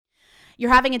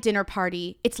You're having a dinner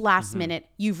party. It's last minute.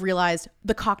 You've realized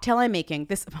the cocktail I'm making,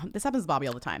 this happens to Bobby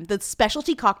all the time. The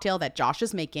specialty cocktail that Josh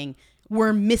is making,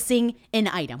 we're missing an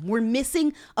item. We're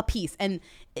missing a piece. And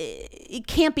it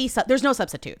can't be, there's no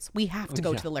substitutes. We have to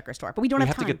go to the liquor store, but we don't have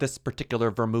time. We have to get this particular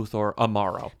vermouth or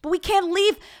Amaro. But we can't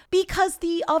leave because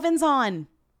the oven's on.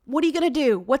 What are you going to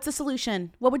do? What's the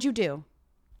solution? What would you do?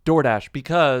 DoorDash,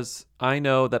 because I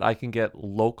know that I can get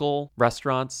local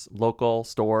restaurants, local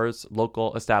stores,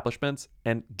 local establishments,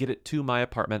 and get it to my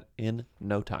apartment in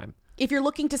no time. If you're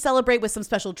looking to celebrate with some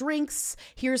special drinks,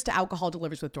 here's to Alcohol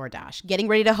Delivers with DoorDash. Getting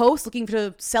ready to host, looking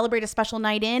to celebrate a special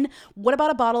night in? What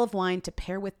about a bottle of wine to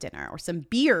pair with dinner or some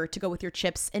beer to go with your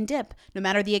chips and dip? No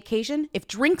matter the occasion, if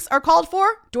drinks are called for,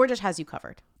 DoorDash has you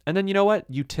covered. And then you know what?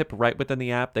 You tip right within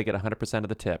the app. They get 100% of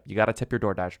the tip. You got to tip your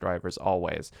DoorDash drivers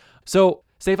always. So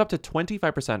save up to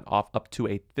 25% off up to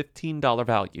a $15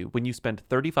 value when you spend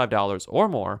 $35 or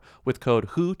more with code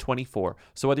WHO24.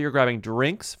 So whether you're grabbing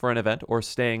drinks for an event or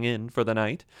staying in for the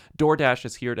night, DoorDash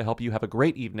is here to help you have a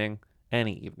great evening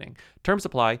any evening. Terms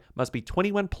apply. Must be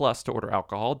 21 plus to order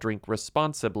alcohol. Drink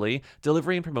responsibly.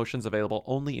 Delivery and promotions available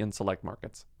only in select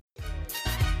markets.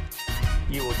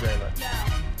 You will dream it.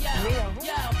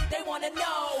 Yo, they wanna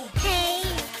know. Hey,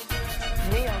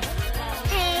 Mia.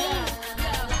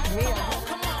 hey, Mia.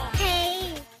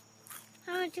 hey.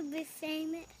 I want to be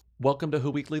famous. Welcome to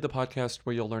Who Weekly, the podcast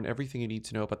where you'll learn everything you need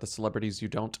to know about the celebrities you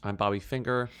don't. I'm Bobby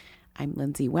Finger, I'm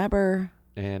Lindsay Weber.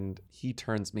 and he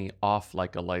turns me off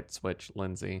like a light switch,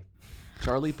 Lindsay.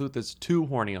 Charlie Puth is too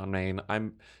horny on Maine.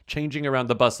 I'm changing around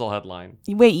the bustle headline.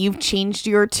 Wait, you've changed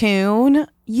your tune?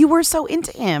 You were so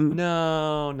into him.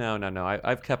 No.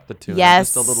 I've kept the tune.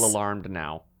 Yes. I'm just a little alarmed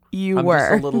now. You I'm were.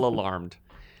 just a little alarmed.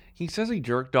 He says he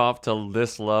jerked off to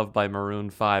This Love by Maroon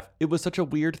 5. It was such a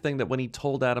weird thing that when he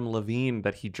told Adam Levine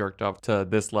that he jerked off to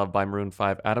This Love by Maroon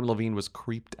 5, Adam Levine was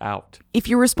creeped out. If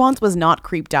your response was not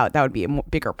creeped out, that would be a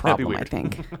bigger problem, I weird.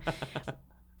 think.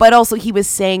 But also he was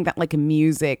saying that like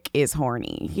music is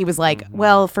horny. He was like,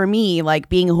 well, for me, like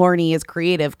being horny is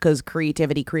creative because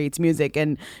creativity creates music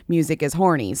and music is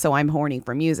horny. So I'm horny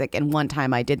for music. And one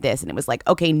time I did this and it was like,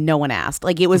 okay, no one asked.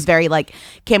 Like it was very like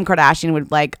Kim Kardashian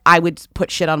would like, I would put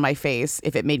shit on my face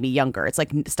if it made me younger. It's like,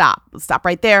 stop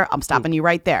right there. I'm stopping you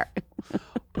right there.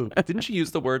 Poop. Didn't she use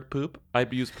the word poop? I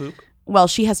use poop. Well,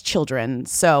 she has children,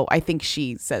 so I think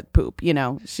she said poop. You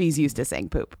know, she's used to saying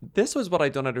poop. This was what I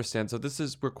don't understand. So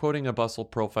we're quoting a bustle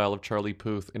profile of Charlie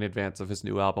Puth in advance of his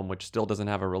new album, which still doesn't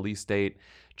have a release date.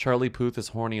 Charlie Puth is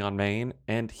horny on Maine,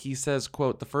 and he says,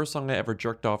 quote, the first song I ever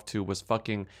jerked off to was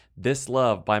fucking This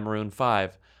Love by Maroon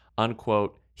 5,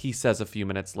 unquote. He says a few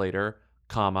minutes later,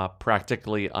 comma,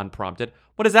 practically unprompted.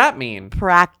 What does that mean?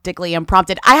 Practically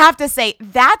unprompted. I have to say,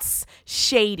 that's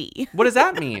shady. What does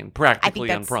that mean?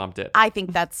 Practically unprompted. I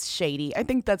think that's shady. I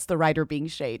think that's the writer being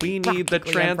shady. We need the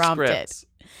Practically unprompted. transcripts.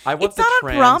 I want It's not the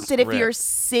unprompted if you're transcript.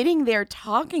 sitting there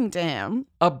talking to him.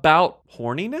 About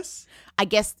horniness? I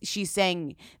guess she's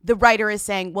saying, the writer is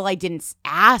saying, well, I didn't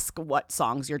ask what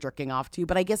songs you're jerking off to,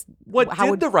 but I guess What how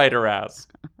did would the writer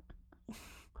ask?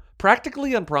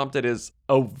 Practically unprompted is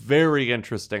a very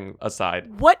interesting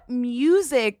aside. what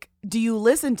music do you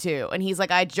listen to? And he's like,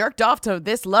 I jerked off to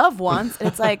This Love once. And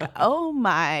it's like, oh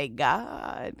my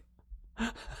God.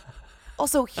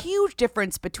 Also, huge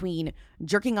difference between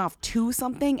jerking off to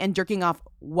something and jerking off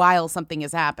while something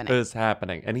is happening. Is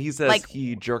happening. And he says Like-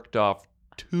 he jerked off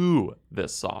to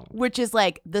this song. Which is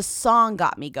like, the song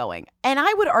got me going. And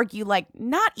I would argue, like,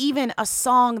 not even a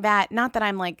song that, not that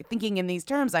I'm like thinking in these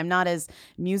terms, I'm not as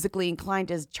musically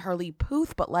inclined as Charlie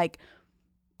Puth, but like,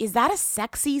 is that a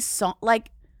sexy song?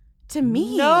 Like, to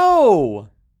me, No.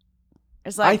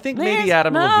 it's like, I think maybe "There's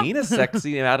Adam no-" Levine is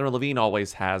sexy, and Adam Levine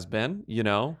always has been, you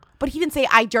know? But he didn't say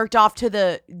I jerked off to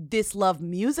the This Love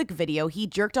music video. He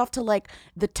jerked off to like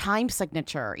the time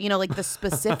signature, you know, like the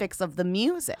specifics of the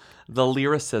music. The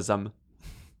lyricism.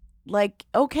 Like,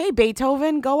 okay,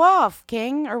 Beethoven, go off,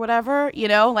 King, or whatever, you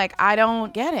know, like I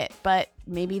don't get it. But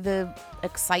maybe the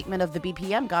excitement of the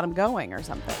BPM got him going or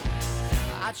something.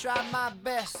 I tried my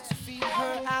best to feed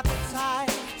her appetite,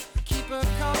 keep her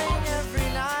coming every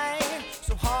night,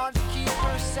 so hard to keep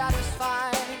her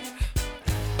satisfied.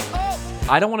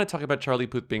 I don't want to talk about Charlie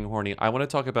Puth being horny. I want to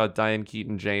talk about Diane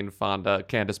Keaton, Jane Fonda,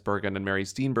 Candice Bergen, and Mary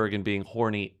Steenburgen being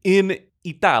horny in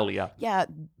Italia. Yeah,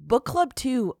 Book Club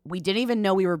 2, we didn't even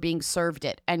know we were being served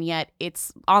it, and yet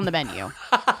it's on the menu.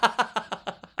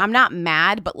 I'm not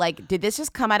mad, but like, did this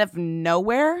just come out of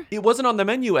nowhere? It wasn't on the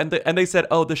menu, and they said,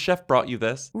 oh, the chef brought you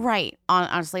this. Right.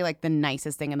 Honestly, like the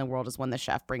nicest thing in the world is when the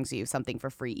chef brings you something for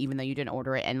free, even though you didn't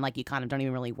order it and like you kind of don't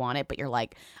even really want it, but you're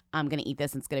like, I'm going to eat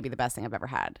this and it's going to be the best thing I've ever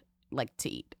had. like to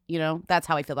eat. You know, that's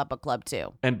how I feel about book club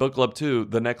too. And book club 2,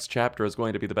 the next chapter is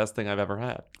going to be the best thing I've ever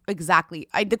had. Exactly.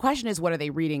 The question is, what are they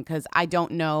reading? Because I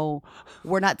don't know.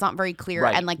 It's not very clear.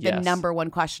 Right, And like the yes. number one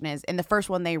question is, in the first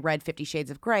one they read 50 Shades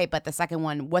of Grey, but the second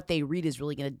one, what they read is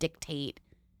really going to dictate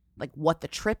like what the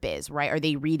trip is, right? Are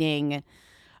they reading?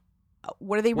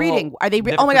 What are they reading? Are they?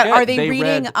 Oh my God! Are they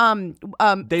reading?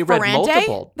 They read Ferrante,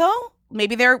 multiple. though.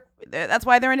 Maybe that's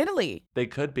why they're in Italy. They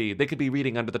could be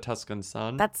reading Under the Tuscan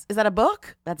Sun. Is that a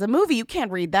book? That's a movie. You can't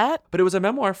read that. But it was a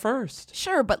memoir first.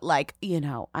 Sure, but like, I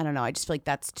don't know. I just feel like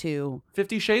that's too.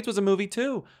 50 Shades was a movie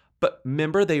too. But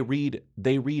remember, they read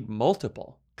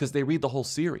multiple because they read the whole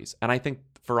series. And I think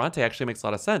Ferrante actually makes a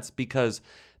lot of sense because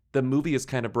the movie is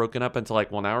kind of broken up into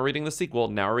like, well, now we're reading the sequel,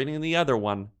 now we're reading the other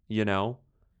one,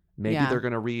 Maybe Yeah. they're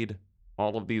going to read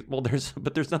all of these. Well,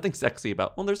 there's nothing sexy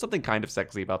about. Well, there's something kind of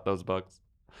sexy about those books.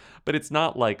 But it's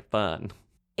not like fun.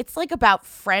 It's like about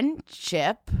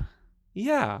friendship.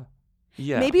 Yeah.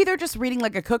 Yeah. Maybe they're just reading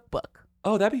like a cookbook,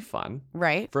 Oh, that'd be fun.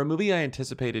 right? For a movie I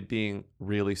anticipated being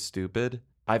really stupid,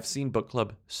 I've seen Book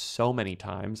Club so many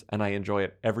times and I enjoy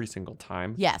it every single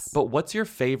time. Yes. But what's your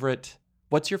favorite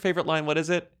line? What is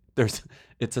it?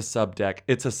 It's a subdeck.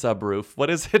 It's a subroof. What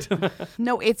is it?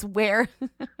 No, it's where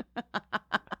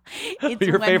it's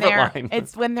Your when favorite they're- line.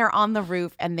 It's when they're on the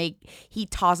roof and he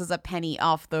tosses a penny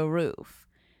off the roof.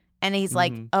 And he's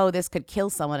like, Mm-hmm. "Oh, this could kill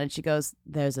someone." And she goes,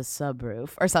 "There's a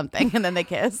subroof," or something, and then they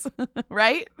kiss.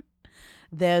 Right?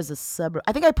 There's a subroof.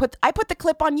 I think I put the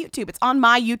clip on YouTube. It's on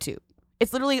my YouTube.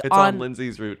 It's literally It's on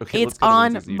Lindsay's route. Okay, It's let's go to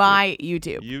on Lindsay's YouTube. my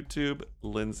YouTube. YouTube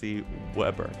Lindsay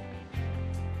Weber.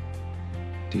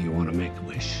 Do you want to make a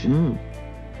wish?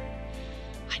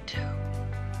 I do.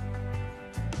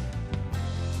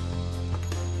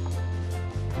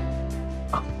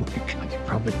 Oh my God, you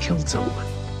probably killed someone.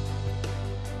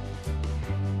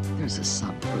 There's a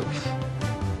sunroof.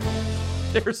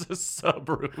 There's a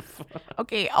subroof.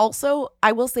 Okay, also,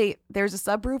 I will say There's a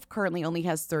Subroof currently only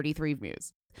has 33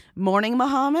 views. Morning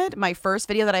Muhammad, my first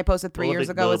video that I posted 3 years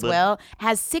ago as well,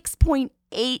 has 6.8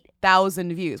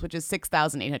 thousand views, which is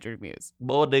 6,800 views.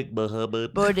 Morning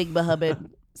Muhammad. Morning Muhammad.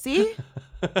 See?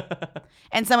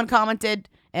 And someone commented,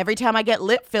 "Every time I get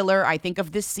lip filler, I think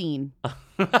of this scene."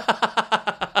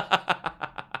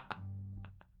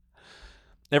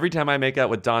 Every time I make out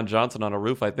with Don Johnson on a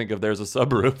roof, I think of There's a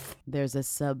Subroof. There's a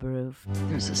subroof.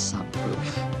 There's a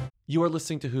sunroof. You are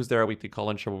listening to Who's There, our weekly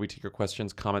call-in show where we take your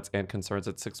questions, comments, and concerns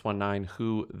at 619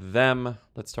 Who Them.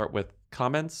 Let's start with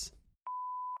comments.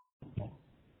 Hi,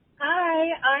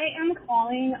 I am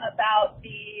calling about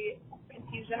the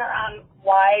confusion around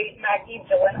why Maggie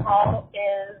Gyllenhaal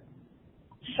is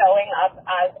showing up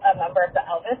as a member of the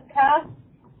Elvis cast.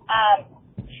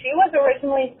 She was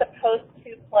originally supposed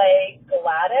to play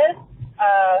Gladys,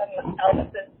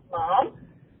 Elvis's mom,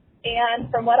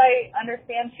 and from what I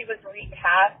understand, she was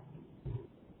recast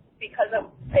because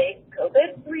of fake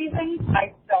COVID reasons.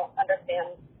 I don't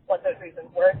understand what those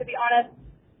reasons were, to be honest.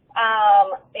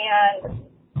 And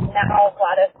now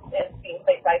Gladys is being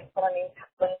played by someone named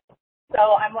Helen. So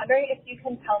I'm wondering if you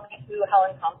can tell me who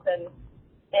Helen Thompson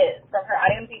is. From her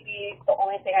IMDb, the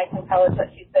only thing I can tell is that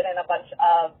she's been in a bunch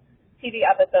of TV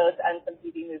episodes and some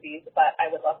TV movies, but I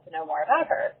would love to know more about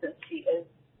her since she is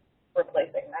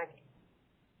replacing Maggie.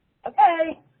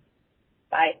 Okay.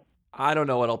 Bye. I don't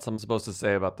know what else I'm supposed to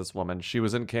say about this woman. She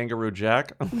was in Kangaroo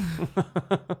Jack.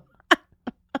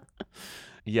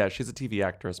 Yeah, she's a TV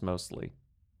actress mostly.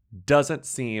 Doesn't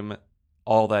seem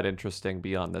all that interesting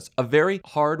beyond this. A very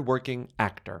hard-working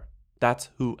actor. That's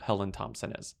who Helen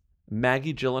Thompson is.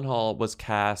 Maggie Gyllenhaal was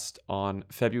cast on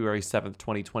February 7th,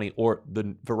 2020, or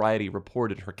the Variety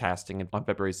reported her casting on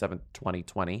February 7th,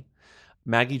 2020.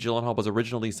 Maggie Gyllenhaal was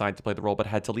originally signed to play the role, but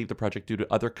had to leave the project due to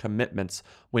other commitments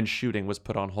when shooting was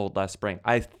put on hold last spring.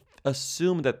 I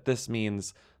assume that this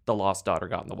means The Lost Daughter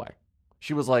got in the way.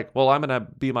 She was like, well, I'm going to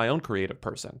be my own creative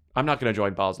person. I'm not going to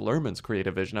join Baz Luhrmann's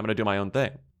creative vision. I'm going to do my own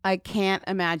thing. I can't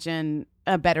imagine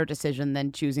a better decision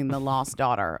than choosing The Lost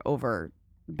Daughter over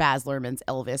Baz Luhrmann's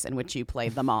Elvis, in which you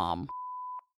played the mom.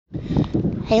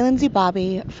 Hey, Lindsay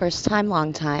Bobby, first time,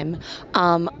 long time.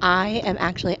 I am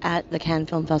actually at the Cannes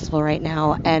Film Festival right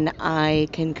now, and I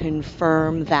can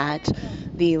confirm that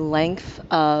the length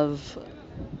of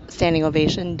standing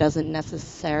ovation doesn't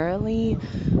necessarily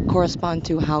correspond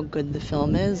to how good the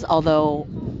film is, although,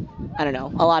 I don't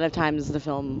know, a lot of times the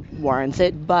film warrants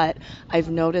it, but I've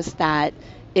noticed that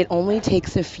it only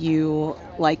takes a few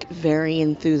like very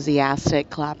enthusiastic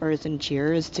clappers and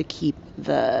cheers to keep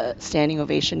the standing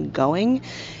ovation going.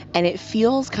 And it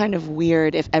feels kind of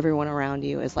weird if everyone around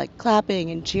you is like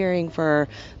clapping and cheering for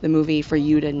the movie for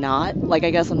you to not. Like,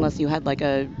 I guess unless you had like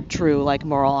a true like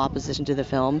moral opposition to the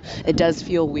film, it does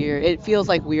feel weird. It feels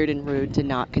like weird and rude to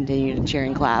not continue to cheer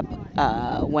and clap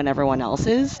when everyone else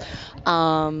is.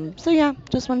 So yeah,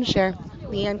 just wanted to share.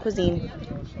 Leanne Cuisine.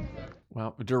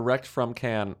 Well, direct from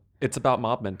Cannes. It's about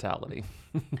mob mentality.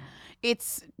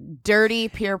 It's dirty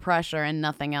peer pressure and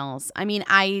nothing else. I mean,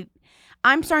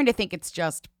 I'm starting to think it's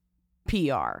just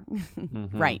PR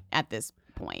right at this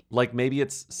point. Like maybe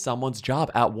it's someone's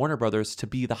job at Warner Brothers to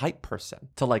be the hype person,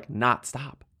 to like not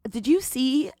stop. Did you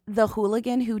see the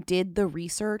hooligan who did the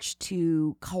research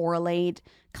to correlate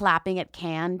clapping at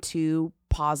Cannes to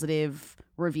positive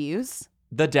reviews?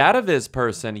 The DataViz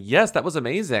person. Yes, that was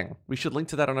amazing. We should link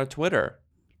to that on our Twitter.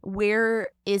 Where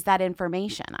is that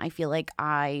information? I feel like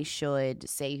I should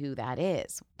say who that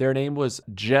is. Their name was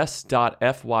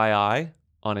Jess.fyi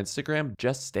on Instagram,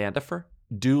 Jess Standifer.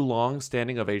 Do long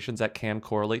standing ovations that can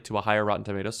correlate to a higher Rotten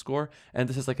Tomatoes score. And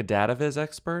this is like a DataViz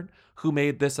expert who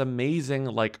made this amazing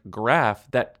like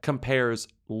graph that compares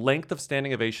length of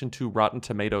standing ovation to Rotten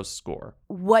Tomatoes score.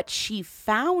 What she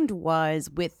found was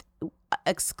with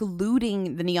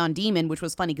excluding the Neon Demon, which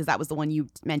was funny because that was the one you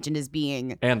mentioned as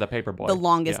being and the Paperboy, the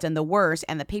longest and the worst,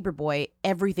 and the Paperboy,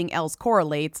 everything else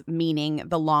correlates, meaning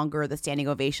the longer the standing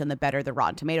ovation, the better the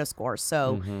Rotten Tomato score.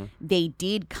 So they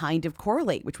did kind of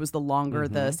correlate, which was the longer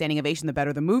the standing ovation, the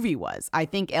better the movie was. I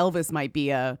think Elvis might be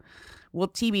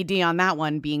TBD on that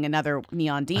one being another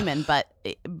Neon Demon, but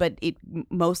it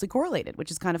mostly correlated, which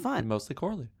is kind of fun. Mostly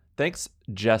correlated. Thanks,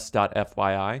 Jess.fyi.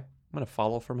 I'm going to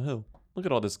follow from who? Look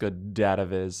at all this good data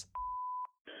viz.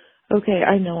 Okay,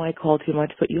 I know I call too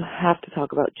much, but you have to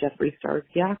talk about Jeffree Star's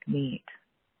yak meat.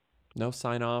 No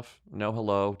sign off, no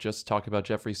hello, just talk about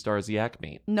Jeffree Star's yak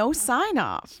meat. No sign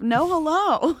off, no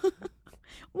hello.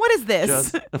 What is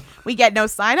this? We get no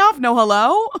sign off, no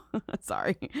hello?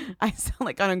 Sorry, I sound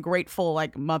like an ungrateful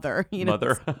like mother. You know?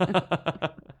 Mother.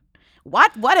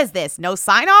 What is this? No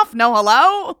sign off, no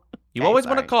hello? You always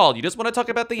want to call. You just want to talk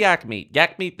about the yak meat.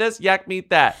 Yak meat this, yak meat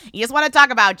that. You just want to talk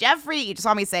about Jeffree. You just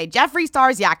want me to say Jeffree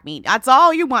Star's yak meat. That's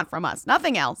all you want from us.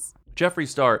 Nothing else. Jeffree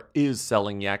Star is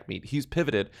selling yak meat. He's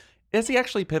pivoted. Has he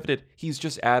actually pivoted? He's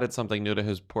just added something new to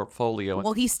his portfolio.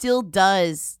 Well, he still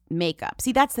does makeup.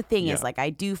 See, that's the thing is like I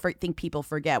do think people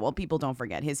forget. Well, people don't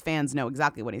forget. His fans know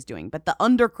exactly what he's doing. But the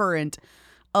undercurrent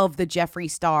of the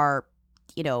Jeffree Star,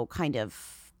 kind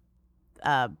of,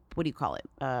 what do you call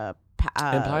it?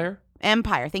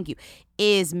 Empire, thank you,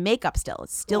 is makeup still.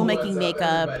 It's still making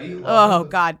makeup. Oh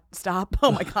God, stop.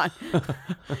 Oh my God.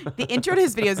 The intro to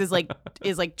his videos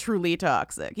is like truly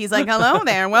toxic. He's like, hello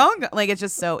there. Well, like it's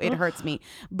just so, it hurts me.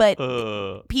 But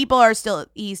people are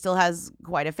he still has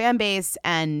quite a fan base,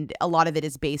 and a lot of it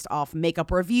is based off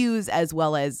makeup reviews as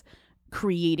well as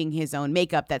creating his own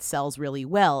makeup that sells really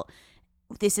well.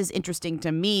 This is interesting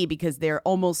to me because there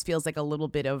almost feels like a little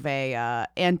bit of a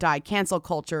anti-cancel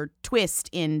culture twist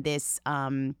in this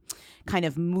kind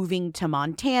of moving to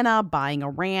Montana, buying a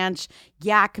ranch,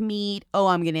 yak meat. Oh,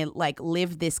 I'm going to like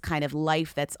live this kind of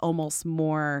life that's almost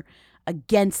more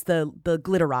against the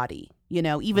glitterati,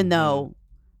 even though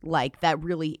like that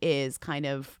really is kind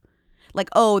of like,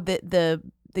 oh, the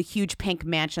huge pink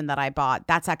mansion that I bought,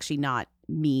 that's actually not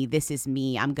me. This is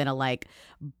me. I'm gonna like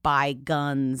buy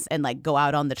guns and like go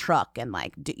out on the truck and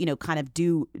like kind of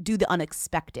do the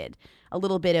unexpected, a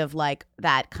little bit of like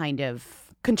that kind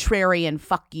of contrarian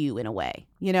fuck you in a way,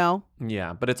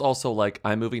 Yeah, but it's also like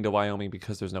I'm moving to Wyoming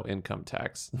because there's no income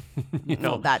tax.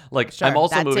 Sure, I'm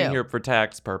also moving too. here for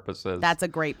tax purposes. That's a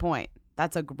great point.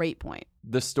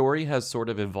 The story has sort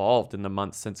of evolved in the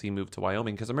months since he moved to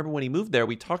Wyoming. Because I remember when he moved there,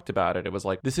 we talked about it. It was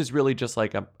like, this is really just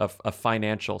like a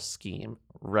financial scheme,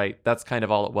 right? That's kind of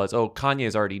all it was. Oh,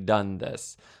 Kanye's already done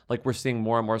this. Like we're seeing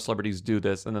more and more celebrities do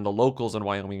this. And then the locals in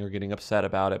Wyoming are getting upset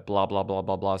about it, blah, blah, blah,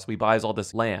 blah, blah. So he buys all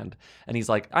this land. And he's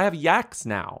like, I have yaks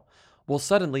now. Well,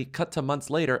 suddenly, cut to months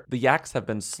later, the yaks have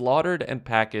been slaughtered and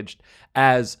packaged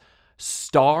as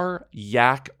Star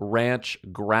Yak Ranch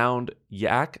ground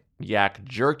yak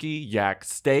jerky, yak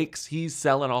steaks. He's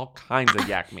selling all kinds of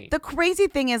yak meat. The crazy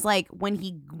thing is, like, when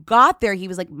he got there, he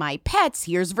was like, my pets,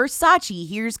 here's Versace,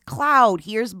 here's Cloud,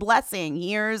 here's Blessing,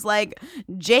 here's like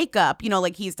Jacob,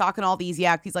 like he's talking all these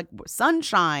yaks. He's like,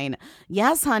 Sunshine,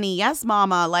 yes, honey, yes,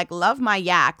 mama, like love my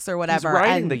yaks or whatever. He's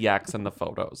riding the yaks in the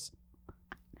photos.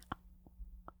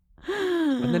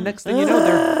 And the next thing you know,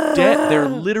 they're dead. They're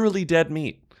literally dead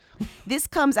meat. This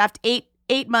comes after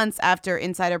 8 months after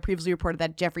Insider previously reported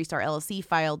that Jeffree Star LLC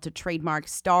filed to trademark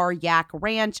Star Yak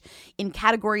Ranch in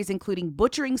categories including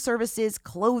butchering services,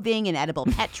 clothing, and edible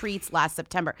pet treats last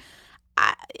September.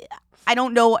 I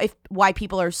don't know why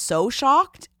people are so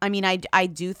shocked. I mean, I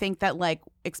do think that, like,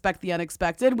 expect the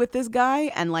unexpected with this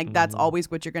guy, and like that's always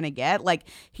what you're gonna get. Like,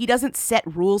 he doesn't set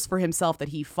rules for himself that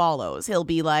he follows. He'll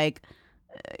be like,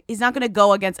 he's not gonna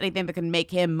go against anything that can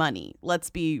make him money. Let's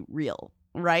be real.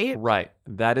 Right? Right.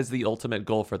 That is the ultimate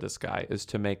goal for this guy, is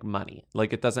to make money.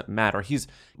 Like, it doesn't matter.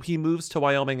 He moves to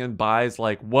Wyoming and buys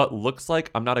like what looks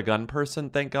like, I'm not a gun person,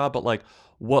 thank God, but like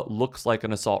what looks like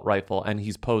an assault rifle, and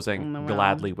he's posing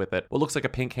gladly with it. What looks like a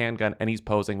pink handgun, and he's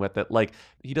posing with it. Like,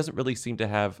 he doesn't really seem to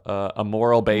have a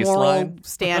moral baseline.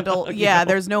 Yeah,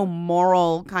 there's no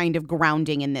moral kind of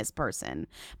grounding in this person.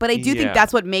 But I do think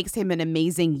that's what makes him an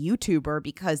amazing YouTuber,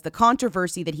 because the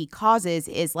controversy that he causes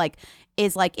is like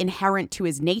inherent to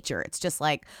his nature. It's just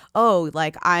like, oh,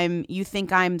 like you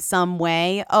think I'm some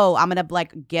way. Oh, I'm gonna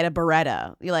like get a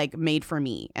Beretta like made for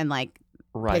me and like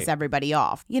piss everybody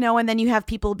off, you know. And then you have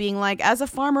people being like, as a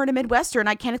farmer in a Midwestern,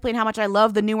 I can't explain how much I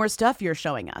love the newer stuff you're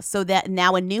showing us. So that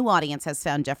now a new audience has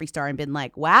found Jeffree Star and been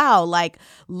like, wow, like,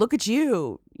 look at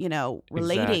you, you know,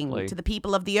 relating to the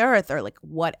people of the earth or like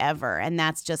whatever. And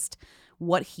that's just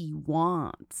what he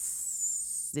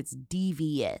wants. It's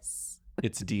devious.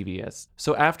 It's devious.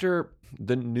 So after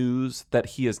the news that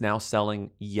he is now selling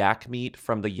yak meat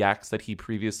from the yaks that he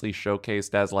previously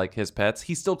showcased as like his pets,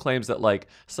 he still claims that like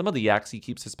some of the yaks he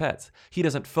keeps as pets. He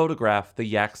doesn't photograph the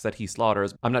yaks that he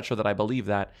slaughters. I'm not sure that I believe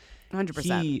that.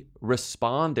 100%. He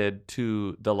responded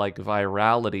to the like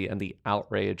virality and the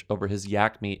outrage over his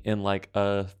yak meat in like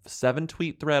a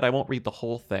 7-tweet thread. I won't read the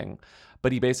whole thing,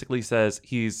 but he basically says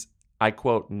I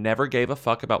quote, never gave a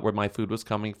fuck about where my food was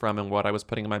coming from and what I was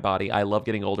putting in my body. I love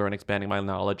getting older and expanding my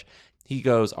knowledge. He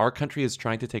goes, our country is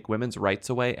trying to take women's rights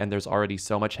away, and there's already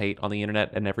so much hate on the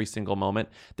internet and every single moment.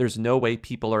 There's no way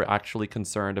people are actually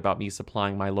concerned about me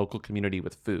supplying my local community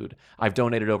with food. I've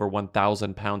donated over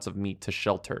 1,000 pounds of meat to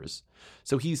shelters.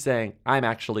 So he's saying, I'm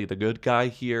actually the good guy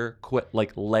here. Quit,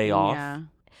 like, lay off. Yeah.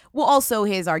 Well, also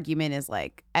his argument is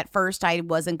like, at first I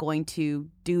wasn't going to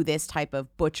do this type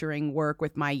of butchering work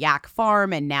with my yak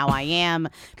farm, and now I am.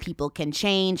 People can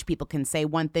change. People can say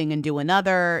one thing and do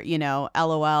another, you know,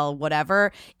 LOL,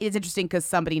 whatever. It is interesting because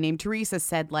somebody named Teresa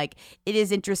said, like, it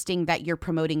is interesting that you're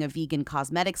promoting a vegan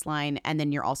cosmetics line and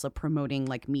then you're also promoting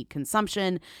like meat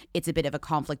consumption. It's a bit of a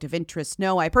conflict of interest.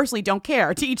 No, I personally don't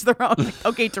care. To each their own.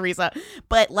 Okay, Teresa.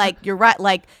 But like, you're right.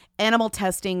 Like, animal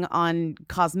testing on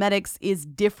cosmetics is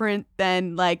different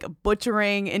than like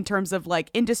butchering in terms of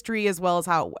like industry, as well as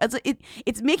how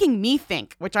it's making me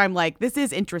think, which I'm like, this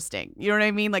is interesting. You know what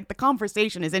I mean? Like, the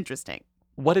conversation is interesting.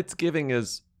 What it's giving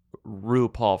is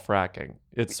RuPaul fracking.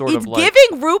 It's sort of like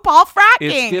giving RuPaul fracking.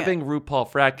 It's giving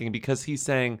RuPaul fracking, because he's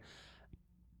saying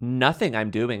nothing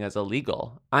I'm doing is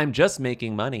illegal. I'm just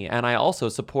making money. And I also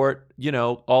support, you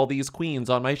know, all these queens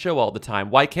on my show all the time.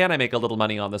 Why can't I make a little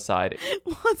money on the side?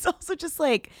 Well, it's also just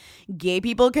like, gay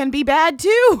people can be bad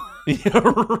too. Yeah,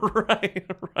 right.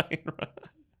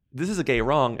 This is a gay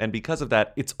wrong, and because of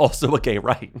that, it's also a gay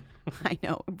right. I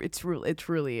know. It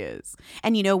truly is.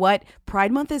 And you know what?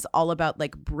 Pride Month is all about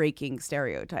like breaking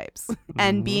stereotypes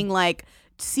and being like,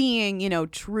 seeing, you know,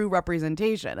 true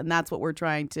representation, and that's what we're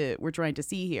trying to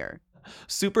see here.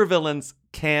 Supervillains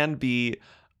can be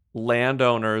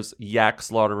landowners, yak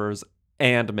slaughterers,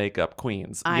 and makeup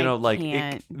queens. You know, like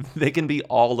they can be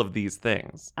all of these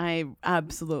things. I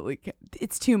absolutely can't.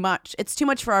 It's too much. It's too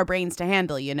much for our brains to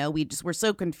handle. You know, we're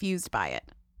so confused by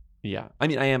it. Yeah, I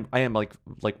mean, I am like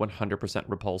 100%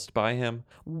 repulsed by him.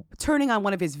 Turning on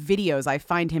one of his videos, I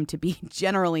find him to be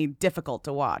generally difficult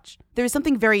to watch. There's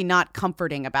something very not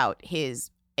comforting about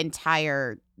his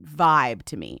entire vibe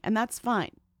to me, and that's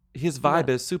fine. His vibe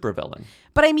is supervillain.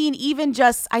 But I mean, even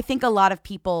just, I think a lot of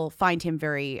people find him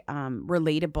very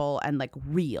relatable and like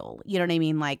real. You know what I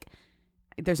mean? Like,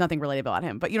 there's nothing relatable about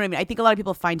him, but you know what I mean? I think a lot of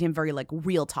people find him very like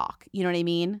real talk. You know what I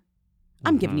mean?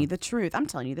 I'm giving you the truth. I'm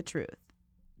telling you the truth.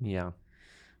 Yeah.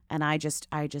 And I just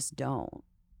don't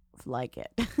like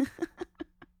it.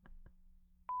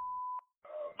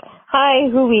 Hi,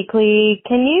 Who Weekly.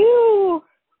 Can you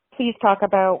please talk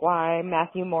about why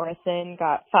Matthew Morrison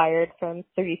got fired from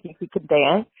So You Think We Could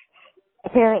Dance?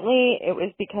 Apparently, it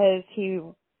was because he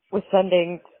was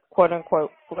sending quote-unquote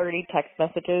flirty text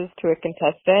messages to a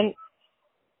contestant.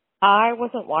 I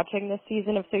wasn't watching this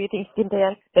season of So You Think You Can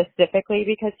Dance specifically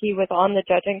because he was on the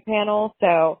judging panel,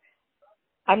 so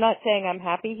I'm not saying I'm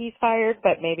happy he's fired,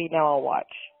 but maybe now I'll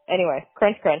watch. Anyway,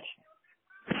 crunch, crunch.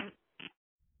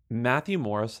 Matthew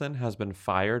Morrison has been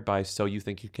fired by So You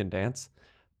Think You Can Dance,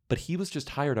 but he was just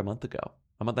hired a month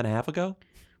and a half ago.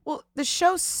 Well, the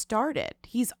show started.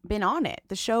 He's been on it.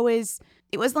 The show is,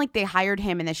 it wasn't like they hired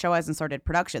him and the show hasn't started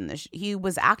production. He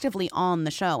was actively on the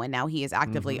show and now he is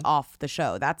actively off the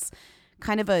show. That's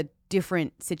kind of a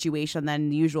different situation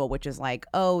than usual, which is like,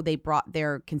 oh,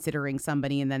 they're considering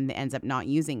somebody and then it ends up not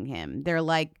using him. They're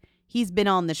like, he's been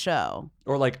on the show.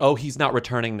 Or like, oh, he's not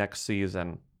returning next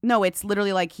season. No, it's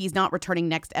literally like he's not returning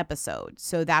next episode.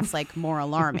 So that's like more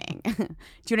alarming. Do you know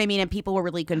what I mean? And people were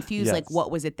really confused. Yes. Like,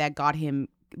 what was it that got him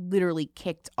literally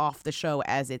kicked off the show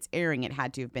as it's airing? It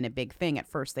had to have been a big thing. At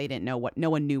first, they didn't know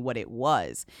no one knew what it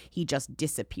was. He just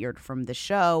disappeared from the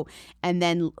show. And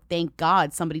then, thank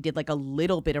God, somebody did like a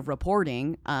little bit of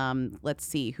reporting. Let's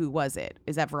see, who was it?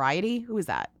 Is that Variety? Who is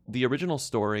that? The original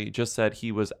story just said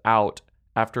he was out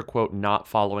after, quote, not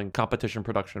following competition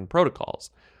production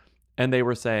protocols. And they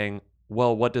were saying,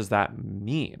 well, what does that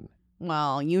mean?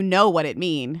 Well, you know what it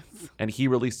means. And he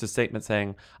released a statement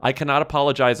saying, I cannot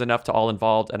apologize enough to all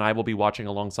involved, and I will be watching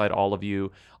alongside all of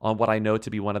you on what I know to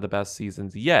be one of the best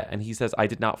seasons yet. And he says, I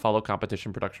did not follow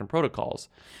competition production protocols.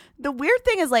 The weird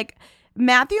thing is, like,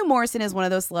 Matthew Morrison is one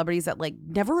of those celebrities that, like,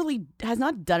 never really has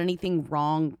not done anything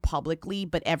wrong publicly,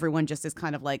 but everyone just is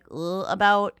kind of like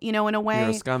about, you know, in a way.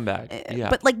 You're a scumbag. Yeah.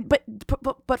 But like,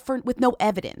 but for with no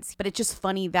evidence. But it's just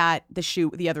funny that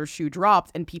the other shoe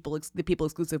dropped, and the People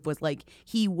Exclusive was like,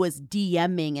 he was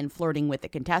DMing and flirting with the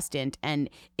contestant, and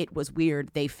it was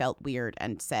weird. They felt weird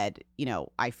and said, you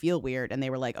know, I feel weird, and they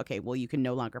were like, okay, well, you can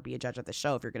no longer be a judge of the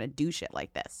show if you're gonna do shit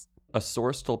like this. A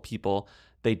source told People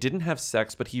they didn't have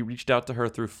sex, but he reached out to her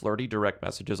through flirty direct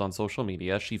messages on social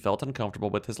media. She felt uncomfortable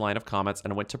with his line of comments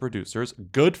and went to producers.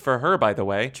 Good for her, by the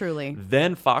way. Truly.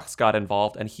 Then Fox got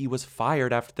involved, and he was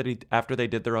fired after they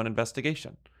did their own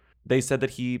investigation. They said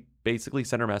that he basically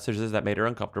sent her messages that made her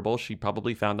uncomfortable. She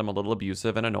probably found him a little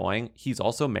abusive and annoying. He's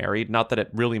also married. Not that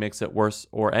it really makes it worse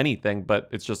or anything, but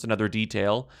it's just another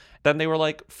detail. Then they were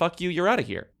like, fuck you, you're out of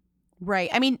here.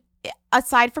 Right. I mean,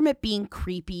 aside from it being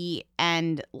creepy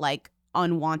and like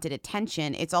unwanted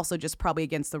attention, it's also just probably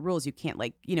against the rules. You can't,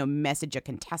 like, you know, message a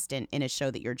contestant in a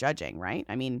show that you're judging, right?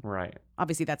 I mean, right.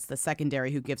 Obviously that's the secondary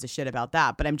who gives a shit about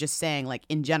that, but I'm just saying, like,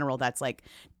 in general, that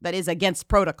is against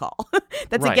protocol.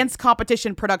 That's right. Against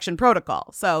competition production protocol.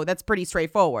 So that's pretty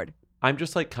straightforward. I'm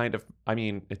just like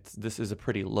this is a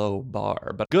pretty low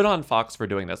bar, but good on Fox for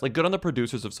doing this. Like, good on the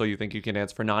producers of So You Think You Can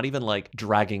Dance for not even like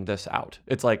dragging this out.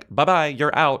 It's like, bye-bye,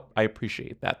 you're out. I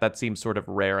appreciate that. That seems sort of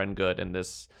rare and good in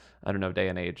this, I don't know, day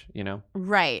and age, you know?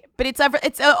 Right. But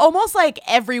it's almost like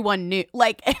everyone knew.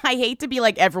 Like, I hate to be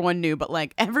like everyone knew, but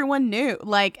like everyone knew.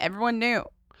 Like, everyone knew.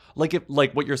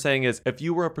 Like what you're saying is, if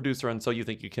you were a producer on So You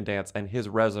Think You Can Dance and his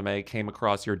resume came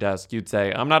across your desk, you'd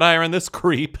say, I'm not hiring this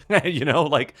creep. You know,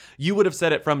 like, you would have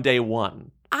said it from day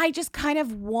one. I just kind of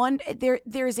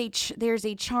there's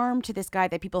a charm to this guy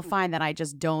that people find that I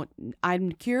just don't.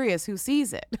 I'm curious who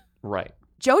sees it. Right.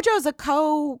 JoJo's a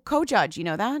co-judge, you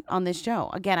know that, on this show.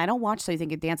 Again, I don't watch So You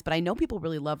Think You Can Dance, but I know people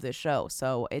really love this show,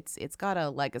 so it's got a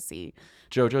legacy.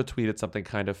 JoJo tweeted something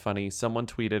kind of funny. Someone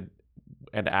tweeted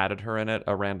and added her in it,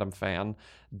 a random fan.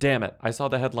 Damn it, I saw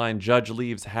the headline, Judge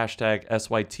leaves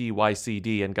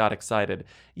 #SYTYCD, and got excited.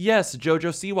 Yes, JoJo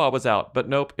Siwa was out, but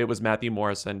nope, it was Matthew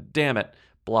Morrison. Damn it.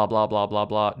 Blah, blah, blah, blah,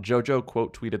 blah. JoJo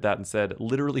quote tweeted that and said,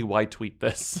 literally, why tweet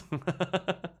this?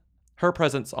 Her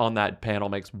presence on that panel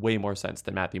makes way more sense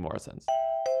than Matthew Morrison's.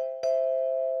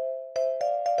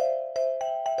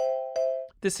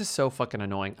 This is so fucking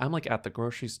annoying. I'm like at the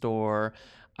grocery store.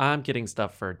 I'm getting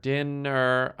stuff for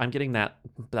dinner. I'm getting that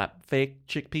fake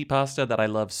chickpea pasta that I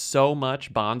love so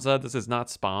much. Banza. This is not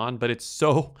Spawn, but it's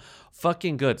so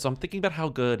fucking good. So I'm thinking about how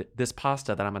good this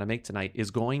pasta that I'm going to make tonight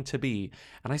is going to be.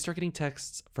 And I start getting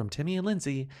texts from Timmy and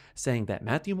Lindsay saying that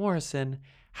Matthew Morrison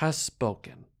has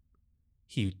spoken.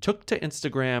 He took to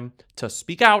Instagram to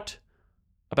speak out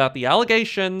about the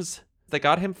allegations that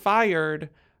got him fired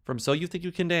from So You Think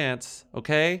You Can Dance,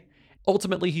 okay?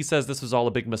 Ultimately, he says this was all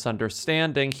a big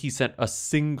misunderstanding. He sent a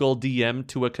single DM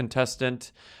to a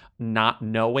contestant, not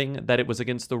knowing that it was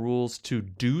against the rules to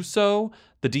do so.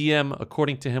 The DM,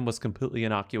 according to him, was completely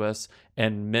innocuous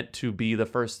and meant to be the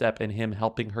first step in him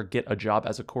helping her get a job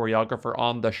as a choreographer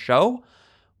on the show.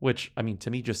 Which, I mean,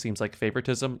 to me just seems like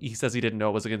favoritism. He says he didn't know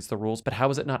it was against the rules, but how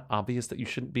is it not obvious that you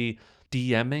shouldn't be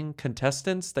DMing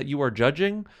contestants that you are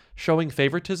judging, showing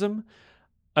favoritism?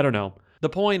 I don't know. The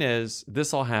point is,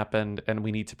 this all happened, and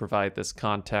we need to provide this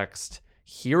context.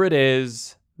 Here it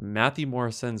is, Matthew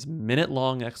Morrison's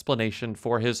minute-long explanation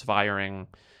for his firing.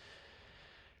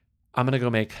 I'm going to go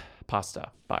make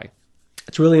pasta. Bye.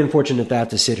 It's really unfortunate that I have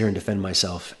to sit here and defend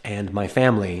myself and my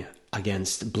family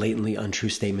against blatantly untrue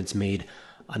statements made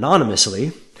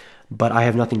anonymously, but I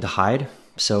have nothing to hide.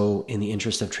 So in the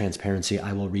interest of transparency,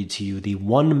 I will read to you the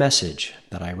one message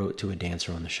that I wrote to a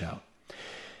dancer on the show.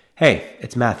 Hey,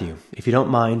 it's Matthew. If you don't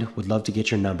mind, would love to get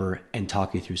your number and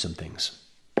talk you through some things.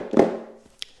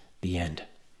 The end.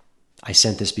 I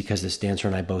sent this because this dancer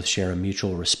and I both share a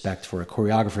mutual respect for a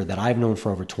choreographer that I've known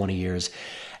for over 20 years,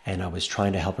 and I was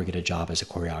trying to help her get a job as a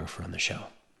choreographer on the show.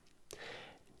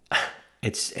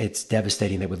 It's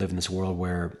devastating that we live in this world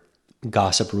where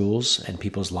gossip rules and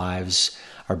people's lives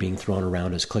are being thrown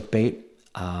around as clickbait.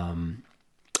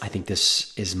 I think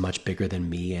this is much bigger than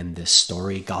me and this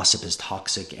story. Gossip is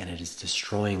toxic and it is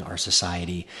destroying our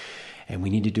society, and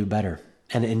we need to do better.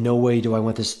 And in no way do I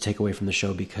want this to take away from the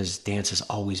show, because dance has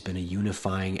always been a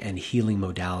unifying and healing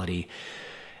modality.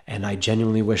 And I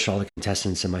genuinely wish all the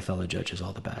contestants and my fellow judges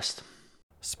all the best.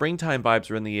 Springtime vibes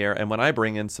are in the air, and when I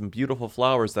bring in some beautiful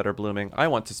flowers that are blooming, I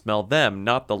want to smell them,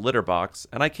 not the litter box.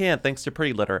 And I can't, thanks to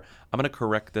Pretty Litter. I'm going to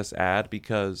correct this ad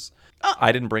because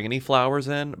I didn't bring any flowers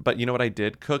in, but you know what I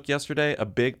did cook yesterday? A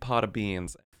big pot of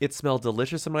beans. It smelled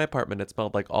delicious in my apartment. It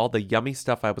smelled like all the yummy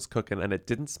stuff I was cooking, and it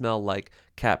didn't smell like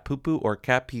cat poo-poo or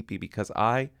cat pee-pee because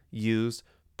I used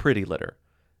Pretty Litter.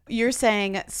 You're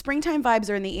saying springtime vibes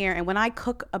are in the air, and when I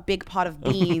cook a big pot of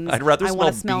beans, I'd rather I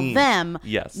want to smell beans. them,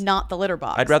 Yes. not the litter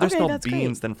box. I'd rather Okay, smell that's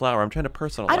beans great. than flour. I'm trying to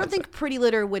personalize I don't think it. Pretty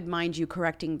Litter would mind you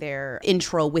correcting their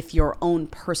intro with your own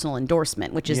personal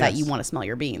endorsement, which is that you Yes. want to smell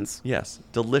your beans. Yes,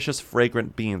 delicious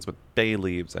fragrant beans with bay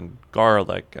leaves and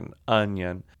garlic and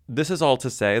onion. This is all to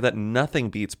say that nothing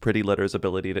beats Pretty Litter's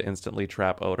ability to instantly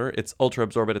trap odor. It's ultra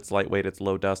absorbent, it's lightweight, it's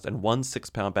low dust, and one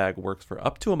 6-pound bag works for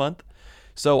up to a month.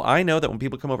 So I know that when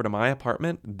people come over to my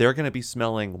apartment, they're going to be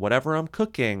smelling whatever I'm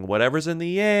cooking, whatever's in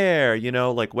the air, you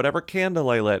know, like whatever candle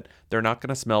I lit. They're not going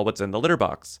to smell what's in the litter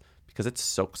box because it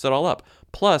soaks it all up.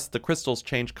 Plus, the crystals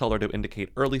change color to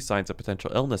indicate early signs of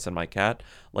potential illness in my cat,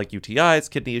 like UTIs,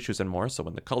 kidney issues, and more. So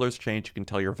when the colors change, you can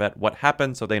tell your vet what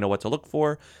happened so they know what to look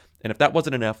for. And if that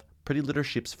wasn't enough, Pretty Litter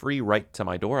ships free right to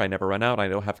my door. I never run out. I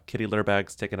don't have kitty litter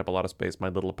bags taking up a lot of space in my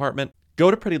little apartment. Go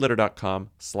to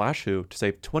prettylitter.com/who to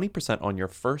save 20% on your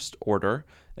first order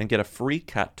and get a free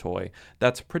cat toy.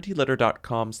 That's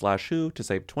prettylitter.com/who to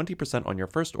save 20% on your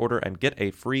first order and get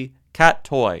a free cat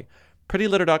toy.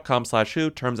 prettylitter.com/who.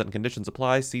 Terms and conditions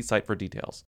apply. See site for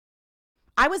details.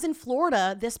 I was in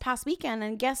Florida this past weekend,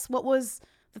 and guess what was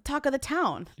the talk of the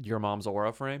town? Your mom's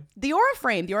Aura frame? The Aura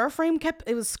frame. The Aura frame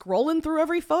it was scrolling through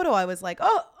every photo. I was like,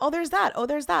 oh, there's that. Oh,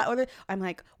 there's that. I'm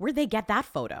like, where'd they get that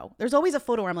photo? There's always a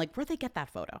photo where I'm like, where'd they get that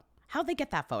photo? How'd they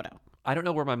get that photo? I don't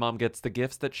know where my mom gets the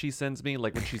gifts that she sends me.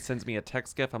 Like when she sends me a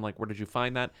text gift, I'm like, where did you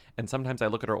find that? And sometimes I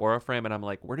look at her Aura frame and I'm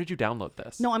like, where did you download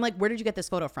this? No, I'm like, where did you get this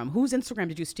photo from? Whose Instagram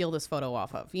did you steal this photo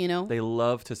off of? You know? They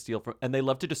love to steal from, and they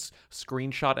love to just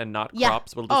screenshot and not Yeah. crop.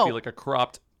 So it'll just be Oh. like a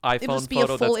cropped iPhone It'll just be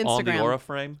photo a full that's Instagram. on the Aura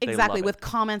frame. They Exactly, love it. with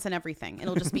comments and everything.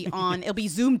 It'll just be on, it'll be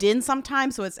zoomed in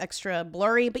sometimes, so it's extra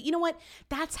blurry. But you know what?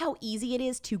 That's how easy it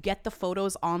is to get the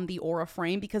photos on the Aura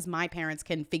frame, because my parents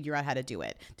can figure out how to do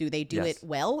it. Do they do Yes. it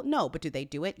well? No, but do they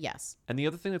do it? Yes. And the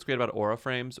other thing that's great about Aura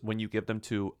frames, when you give them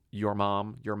to your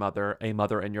mom, your mother, a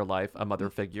mother in your life, a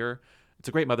mother figure, it's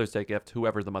a great Mother's Day gift,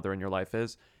 whoever the mother in your life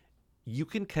is. You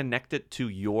can connect it to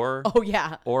your Oh,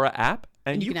 yeah. Aura app,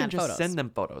 and you can add just photos. send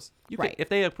them photos. You Right. can, if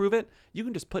they approve it, you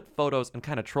can just put photos and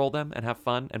kind of troll them and have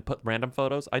fun and put random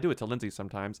photos. I do it to Lindsay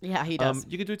sometimes. Yeah, he does.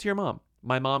 You can do it to your mom.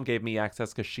 My mom gave me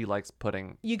access because she likes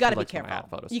putting. You got to she be likes when I careful. add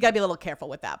photos. You got to be a little careful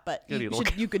with that, but Gotta be a you,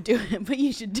 little you could do it, but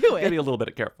you should do Gotta be it. a little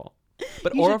bit careful.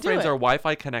 But You Aura should do frames it. are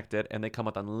Wi-Fi connected, and they come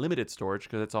with unlimited storage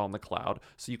because it's all in the cloud.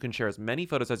 So you can share as many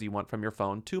photos as you want from your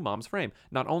phone to mom's frame.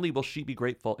 Not only will she be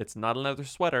grateful it's not another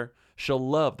sweater, she'll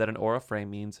love that an Aura frame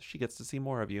means she gets to see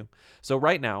more of you. So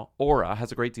right now, Aura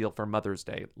has a great deal for Mother's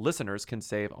Day. Listeners can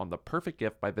save on the perfect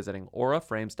gift by visiting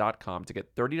auraframes.com to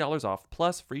get $30 off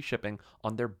plus free shipping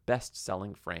on their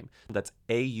best-selling frame. That's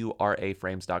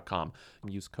auraframes.com.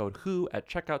 Use code WHO at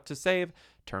checkout to save.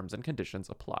 Terms and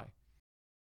conditions apply.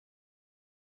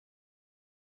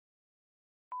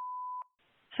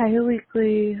 Hi,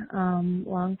 Weekly.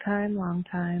 Long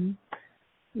time.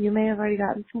 You may have already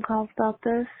gotten some calls about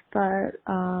this, but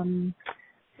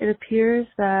it appears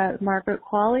that Margaret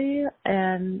Qualley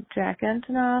and Jack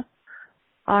Antonoff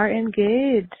are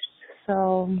engaged.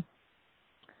 So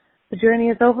the journey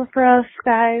is over for us,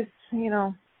 guys. You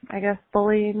know, I guess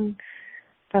bullying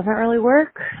doesn't really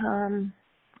work.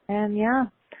 And yeah,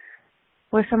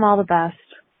 wish them all the best.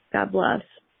 God bless.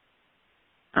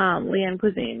 Leanne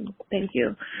Cuisine. Thank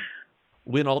you.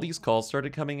 When all these calls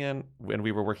started coming in, when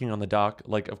we were working on the doc,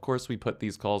 like, of course we put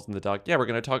these calls in the doc. Yeah, we're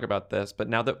going to talk about this. But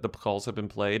now that the calls have been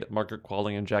played, Margaret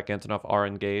Qualley and Jack Antonoff are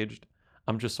engaged.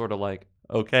 I'm just sort of like,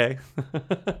 okay?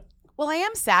 Well, I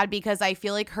am sad because I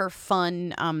feel like her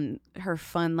fun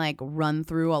like run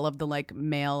through all of the like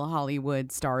male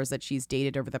Hollywood stars that she's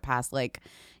dated over the past like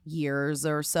years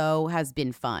or so has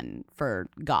been fun for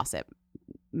gossip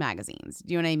magazines.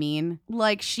 Do you know what I mean?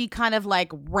 Like she kind of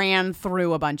like ran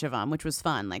through a bunch of them, which was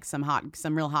fun. Like some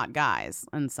real hot guys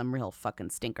and some real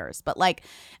fucking stinkers. But like,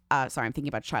 sorry, I'm thinking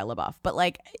about Shia LaBeouf. But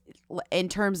like, in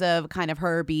terms of kind of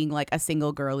her being like a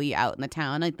single girly out in the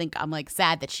town, I think I'm like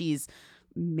sad that she's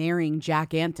marrying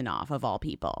Jack Antonoff of all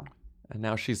people. And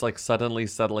now she's like suddenly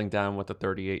settling down with a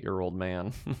 38-year-old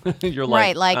man. You're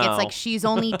right, like, it's oh. like she's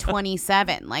only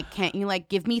 27. Like, can't you like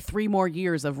give me 3 more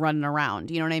years of running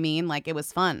around? You know what I mean? Like, it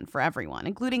was fun for everyone,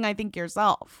 including I think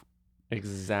yourself.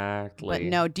 Exactly. But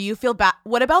no, do you feel bad?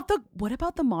 What about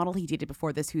the model he dated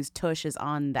before this, whose tush is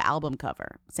on the album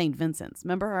cover? St. Vincent's.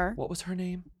 Remember her? What was her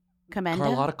name? Commenda?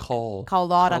 Carlotta Cole.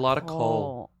 Carlotta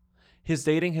Cole. His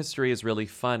dating history is really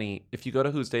funny. If you go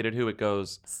to Who's Dated Who, it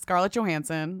goes Scarlett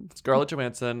Johansson,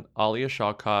 Alia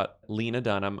Shawkat, Lena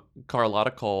Dunham,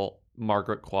 Carlotta Cole,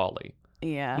 Margaret Qualley.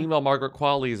 Yeah. Meanwhile, Margaret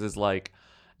Qualley's is like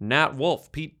Nat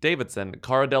Wolff, Pete Davidson,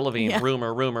 Cara Delevingne, Yeah.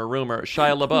 rumor,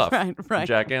 Shia LaBeouf, Right.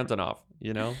 Jack Antonoff,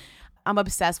 you know? I'm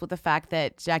obsessed with the fact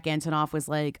that Jack Antonoff was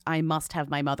like, I must have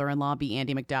my mother-in-law be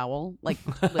Andie MacDowell. Like,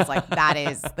 was like, that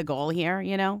is the goal here,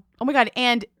 you know? Oh my God.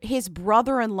 And his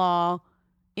brother-in-law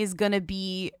is going to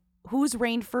be, who's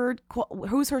Rainford?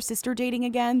 Who's her sister dating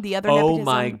again? The other Oh nepotism?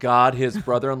 my God, his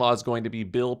brother-in-law is going to be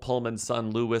Bill Pullman's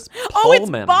son, Louis Pullman. Oh, it's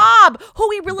Bob, who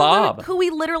we Bob.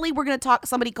 literally were going to talk,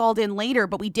 somebody called in later,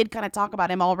 but we did kind of talk about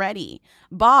him already.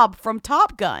 Bob from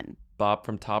Top Gun. Bob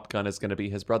from Top Gun is going to be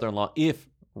his brother-in-law if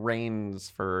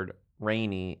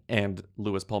Rainey and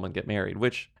Louis Pullman get married,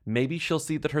 which maybe she'll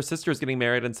see that her sister is getting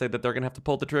married and say that they're going to have to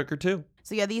pull the trigger too.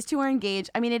 So yeah, these two are engaged.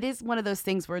 I mean, it is one of those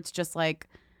things where it's just like,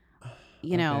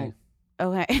 you know,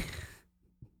 okay.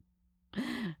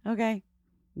 Okay.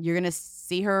 You're going to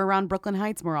see her around Brooklyn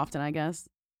Heights more often, I guess.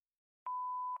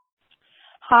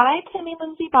 Hi, Timmy,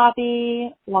 Lindsay,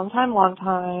 Bobby. Long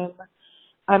time.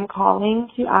 I'm calling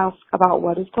to ask about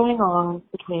what is going on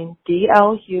between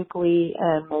D.L. Hughley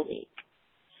and Monique.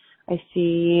 I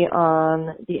see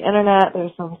on the internet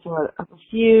there's some sort of a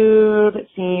feud. It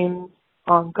seems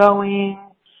ongoing,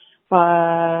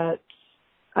 but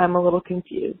I'm a little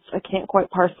confused. I can't quite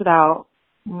parse it out.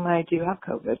 I do have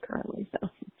COVID currently, so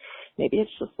maybe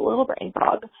it's just a little brain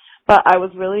fog. But I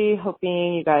was really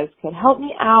hoping you guys could help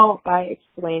me out by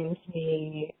explaining to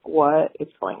me what is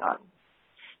going on.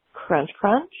 Crunch,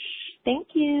 crunch. Thank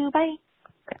you. Bye.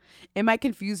 Am I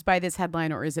confused by this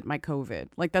headline or is it my COVID?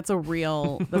 Like that's a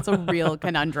real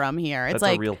conundrum here. It's That's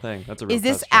like a real thing. That's a real Is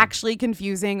this question. actually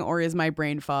confusing or is my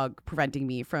brain fog preventing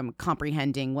me from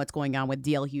comprehending what's going on with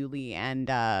D.L. Hughley and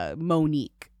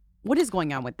Monique? What is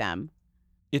going on with them?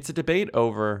 It's a debate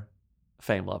over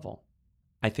fame level.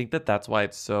 I think that's why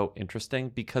it's so interesting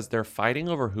because they're fighting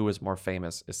over who is more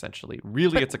famous, essentially.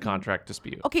 Really, it's a contract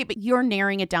dispute. Okay, but you're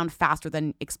narrowing it down faster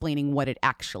than explaining what it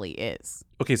actually is.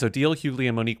 Okay, so D.L. Hughley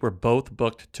and Monique were both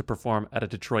booked to perform at a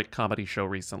Detroit comedy show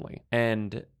recently.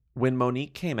 And when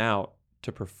Monique came out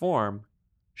to perform,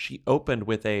 she opened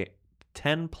with a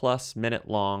 10-plus minute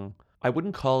long, I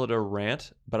wouldn't call it a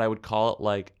rant, but I would call it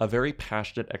like a very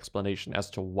passionate explanation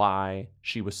as to why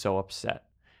she was so upset.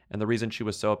 And the reason she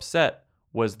was so upset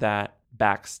was that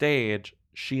backstage,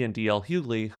 she and D.L.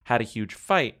 Hughley had a huge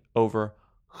fight over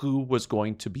who was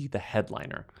going to be the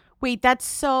headliner. Wait, that's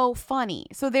so funny.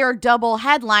 So they're double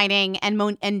headlining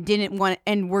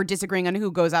and we're disagreeing on who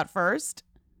goes out first?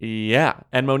 Yeah.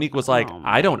 And Monique was like, Oh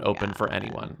I don't my open God. for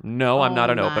anyone. No, I'm not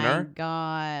an opener.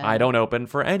 God. I don't open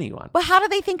for anyone. But how do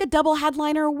they think a double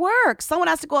headliner works? Someone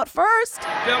has to go out first.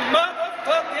 The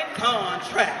motherfucking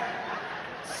contract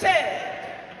said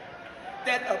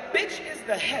that a bitch is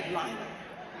the headliner.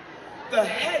 The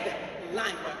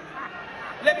headliner.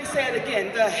 Let me say it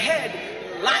again. The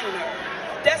headliner.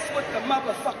 That's what the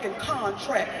motherfucking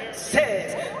contract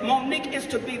says. Monique is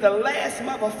to be the last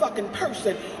motherfucking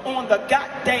person on the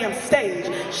goddamn stage.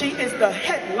 She is the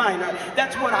headliner.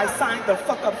 That's what I signed the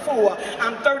fuck up for.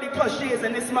 I'm 30 plus years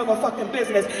in this motherfucking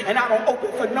business and I don't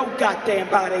open for no goddamn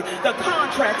body. The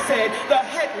contract said the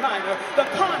headliner. The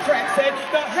contract said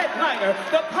the headliner.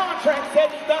 The contract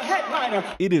said the headliner.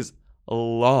 It is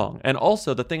long. And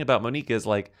also the thing about Monique is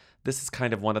like, this is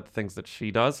kind of one of the things that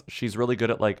she does. She's really good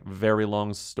at like very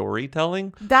long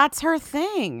storytelling. That's her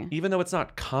thing. Even though it's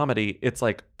not comedy, it's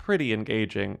like pretty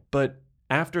engaging. But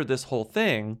after this whole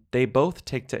thing, they both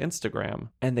take to Instagram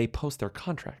and they post their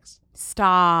contracts.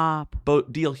 Stop.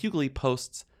 D.L. Hughley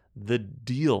posts the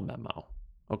deal memo.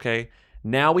 Okay.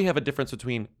 Now we have a difference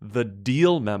between the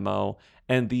deal memo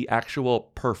and the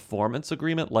actual performance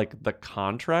agreement, like the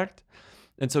contract.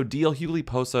 And so D.L. Hughley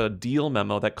posts a deal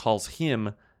memo that calls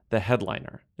him the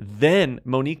headliner. Then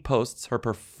Monique posts her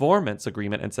performance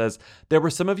agreement and says, there were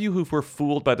some of you who were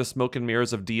fooled by the smoke and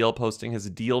mirrors of DL posting his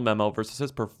deal memo versus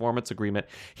his performance agreement.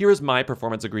 Here is my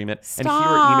performance agreement. Stop. And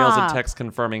here are emails and texts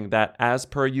confirming that, as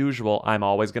per usual, I'm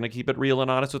always going to keep it real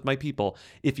and honest with my people.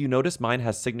 If you notice, mine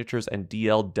has signatures and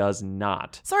DL does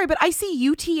not. Sorry, but I see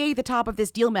UTA at the top of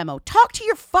this deal memo. Talk to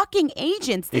your fucking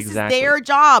agents. This Exactly. is their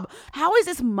job. How is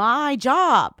this my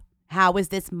job? How is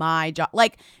this my job?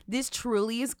 Like, this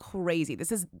truly is crazy. This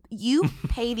is, you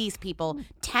pay these people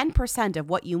 10% of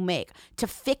what you make to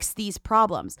fix these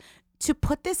problems. To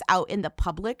put this out in the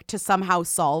public to somehow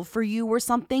solve for you or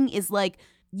something is like,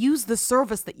 use the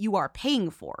service that you are paying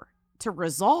for to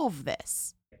resolve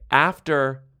this.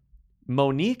 After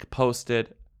Monique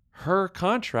posted her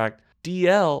contract,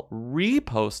 DL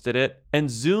reposted it and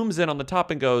zooms in on the top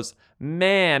and goes,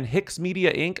 man, Hicks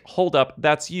Media Inc., hold up,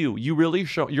 that's you. You're really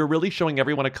showing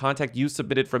everyone a contact you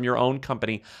submitted from your own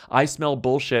company. I smell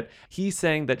bullshit. He's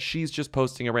saying that she's just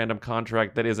posting a random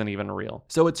contract that isn't even real.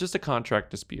 So it's just a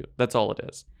contract dispute. That's all it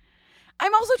is.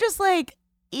 I'm also just like,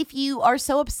 if you are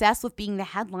so obsessed with being the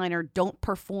headliner, don't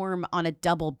perform on a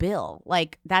double bill.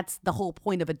 Like, that's the whole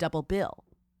point of a double bill.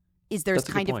 Is there's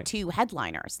kind of two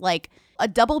headliners. Like, a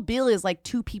double bill is like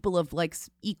two people of like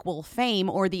equal fame,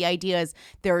 or the idea is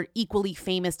they're equally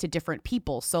famous to different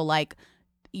people. So like,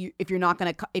 if you're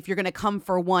gonna come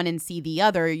for one and see the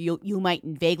other, you might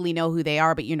vaguely know who they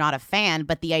are, but you're not a fan.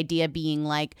 But the idea being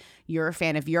like, you're a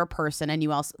fan of your person, and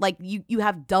you also like you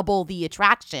have double the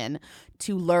attraction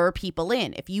to lure people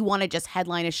in. If you want to just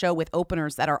headline a show with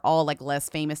openers that are all like less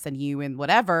famous than you and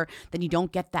whatever, then you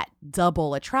don't get that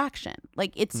double attraction.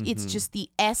 Like, it's just the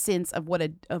essence of what a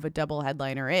double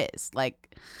headliner is.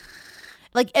 Like,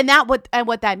 and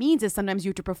what that means is sometimes you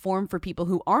have to perform for people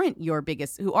who aren't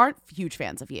huge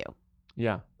fans of you.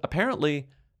 Yeah. Apparently,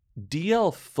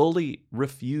 DL fully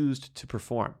refused to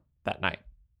perform that night.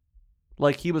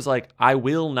 Like, he was like, I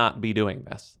will not be doing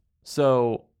this.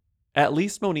 So at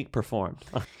least Monique performed.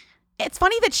 It's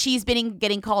funny that she's been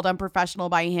getting called unprofessional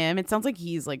by him. It sounds like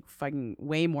he's like fucking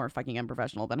way more fucking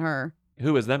unprofessional than her.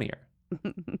 Who is them here?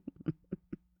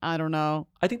 I don't know.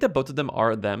 I think that both of them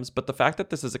are thems, but the fact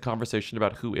that this is a conversation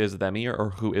about who is them here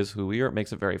or who is who here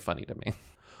makes it very funny to me.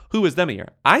 Who is them here?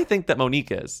 I think that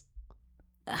Monique is.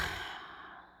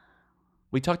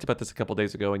 We talked about this a couple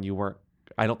days ago and you weren't.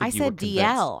 I don't think you were convinced. I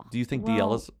said DL. Do you think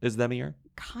DL is them here?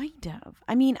 Kind of.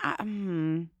 I mean,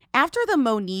 after the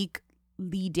Monique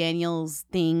Lee Daniels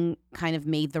thing kind of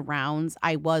made the rounds,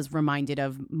 I was reminded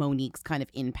of Monique's kind of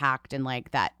impact and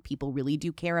like that people really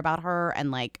do care about her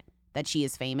and like that she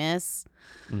is famous.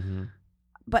 Mm-hmm.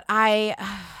 But I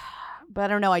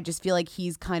don't know. I just feel like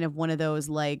he's kind of one of those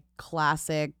like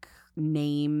classic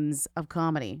names of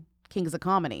comedy, kings of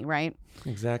comedy, right?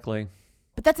 Exactly.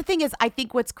 But that's the thing is, I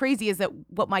think what's crazy is that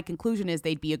what my conclusion is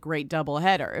they'd be a great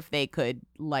doubleheader if they could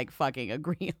like fucking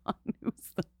agree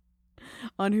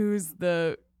on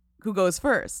who goes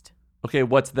first. Okay,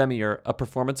 what's them here? A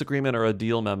performance agreement or a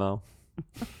deal memo?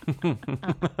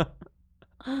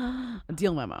 A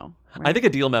deal memo. Right? I think a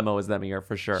deal memo is them here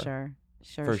for sure. Sure.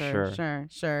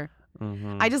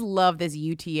 Mm-hmm. I just love this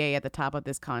UTA at the top of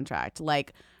this contract.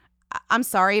 Like, I'm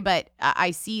sorry, but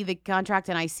I see the contract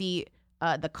and I see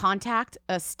the contact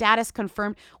status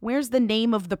confirmed. Where's the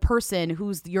name of the person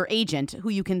who's your agent who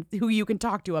you can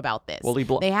talk to about this? Well, he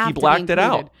to blacked it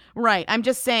out. Right. I'm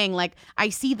just saying, like, I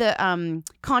see the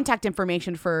contact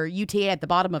information for UTA at the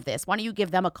bottom of this. Why don't you give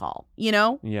them a call? You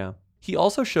know? Yeah. He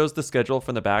also shows the schedule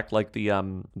from the back, like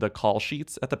the call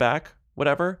sheets at the back,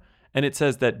 whatever. And it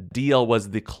says that DL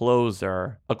was the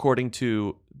closer according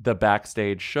to the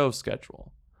backstage show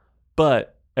schedule.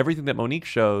 But everything that Monique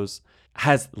shows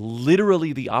has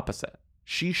literally the opposite.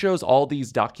 She shows all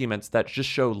these documents that just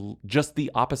show just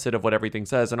the opposite of what everything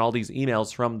says, and all these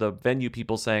emails from the venue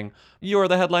people saying, you're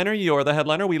the headliner,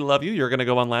 we love you, you're going to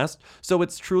go on last. So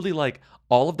it's truly like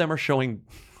all of them are showing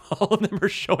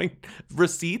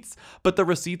receipts, but the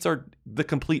receipts are the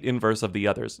complete inverse of the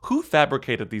others. Who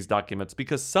fabricated these documents?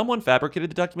 Because someone fabricated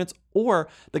the documents, or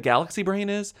the galaxy brain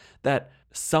is that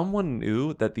someone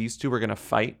knew that these two were going to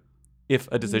fight if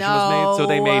a decision was made, so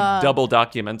they made double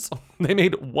documents. They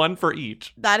made one for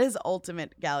each. That is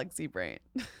ultimate galaxy brain.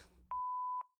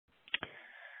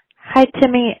 Hi,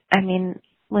 Timmy. I mean,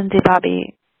 Lindsay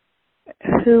Bobby.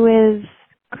 Who is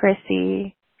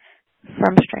Chrissy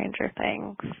from Stranger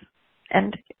Things?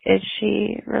 And is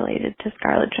she related to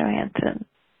Scarlett Johansson?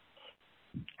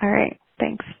 All right.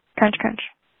 Thanks. Crunch, crunch.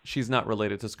 She's not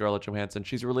related to Scarlett Johansson.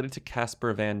 She's related to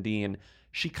Casper Van Dien.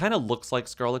 She kind of looks like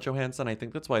Scarlett Johansson. I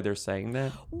think that's why they're saying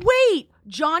that. Wait,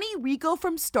 Johnny Rico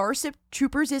from Starship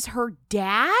Troopers is her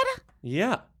dad?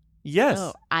 Yeah. Yes.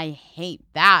 Oh, I hate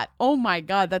that. Oh my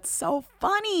God, that's so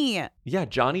funny. Yeah,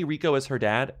 Johnny Rico is her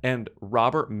dad, and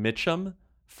Robert Mitchum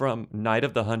from Night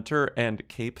of the Hunter and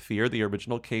Cape Fear, the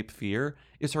original Cape Fear,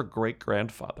 is her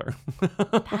great-grandfather.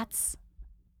 That's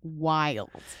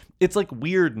wild. It's like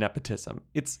weird nepotism.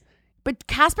 But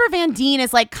Casper Van Dien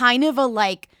is like kind of a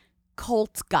like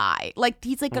cult guy. Like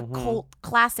he's like a cult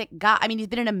classic guy. I mean, he's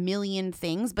been in a million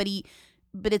things, but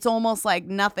it's almost like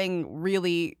nothing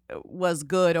really was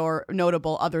good or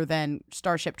notable other than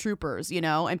Starship Troopers, you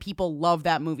know? And people love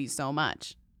that movie so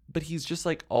much. But he's just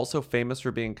like also famous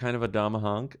for being kind of a dumb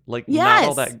hunk. Like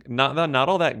Yes. not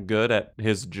all that good at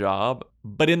his job,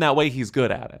 but in that way he's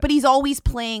good at it. But he's always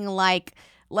playing like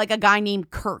a guy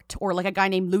named Kurt or like a guy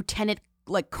named Lieutenant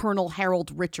like Colonel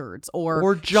Harold Richards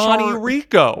or Johnny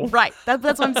Rico. Right. That's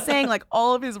what I'm saying. Like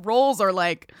all of his roles are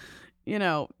like, you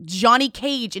know, Johnny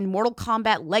Cage in Mortal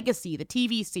Kombat Legacy, the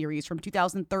TV series from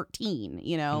 2013,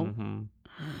 you know?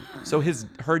 So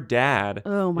her dad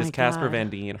Oh my is Casper God. Van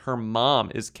Dien. Her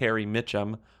mom is Carrie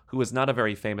Mitchum, who is not a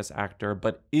very famous actor,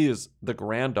 but is the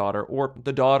granddaughter or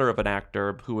the daughter of an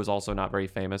actor who is also not very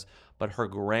famous. But her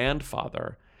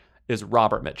grandfather is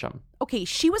Robert Mitchum. Okay,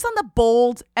 she was on The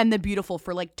Bold and the Beautiful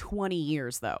for like 20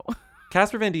 years though.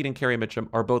 Casper Van Dien and Carrie Mitchum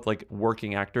are both like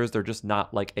working actors. They're just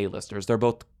not like A-listers. They're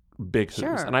both big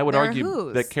Sure, who's. And I would they're argue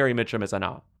who's. that Carrie Mitchum is a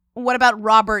not. What about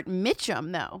Robert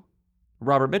Mitchum though?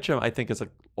 Robert Mitchum, I think, is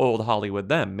like old Hollywood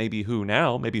them. Maybe who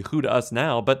now? Maybe who to us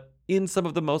now? But in some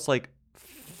of the most like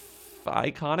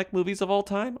iconic movies of all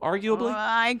time, arguably.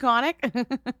 Iconic?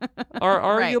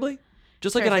 Arguably. Right.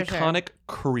 Just like Sure, an sure, iconic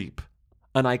creep.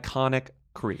 An iconic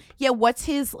creep. Yeah, what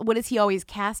is he always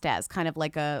cast as? Kind of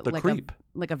like a The creep.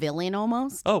 like a villain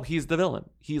almost? Oh, he's the villain.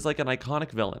 He's like an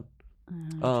iconic villain.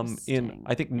 In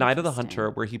I think Night of the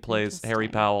Hunter, where he plays Harry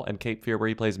Powell, and Cape Fear, where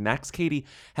he plays Max Cady.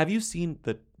 Have you seen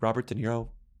the Robert De Niro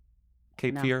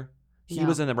Cape No. Fear? He No.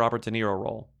 was in the Robert De Niro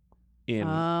role in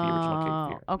the original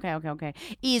Cape Fear. Okay.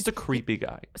 He's a creepy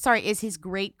guy. Sorry, is his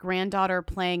great granddaughter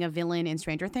playing a villain in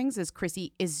Stranger Things? Is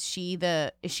she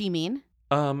mean?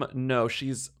 No,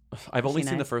 I've only she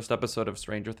seen the nice? first episode of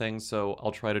Stranger Things, so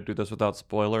I'll try to do this without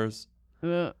spoilers.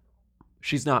 Ugh.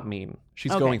 She's not mean.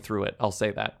 She's Okay. going through it. I'll say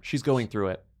that. She's going through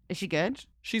it. Is she good?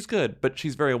 She's good, but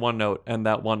she's very one note, and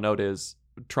that one note is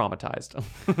traumatized.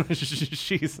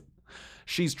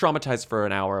 She's traumatized for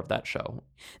an hour of that show.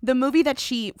 The movie that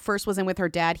she first was in with her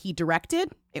dad, he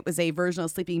directed. It was a version of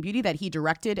Sleeping Beauty that he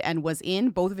directed and was in.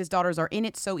 Both of his daughters are in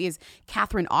it. So is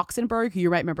Catherine Oxenberg, who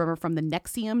you might remember from the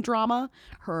NXIVM drama.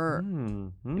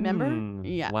 Remember?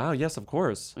 Yeah. Wow, yes, of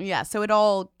course. Yeah, so it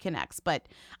all connects. But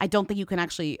I don't think you can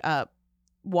actually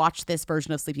watch this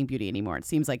version of Sleeping Beauty anymore. It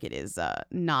seems like it is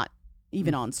not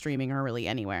even on streaming or really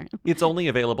anywhere. It's only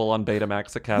available on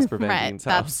Betamax at Casper Van Right, Dien's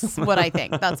house. that's what I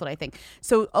think. That's what I think.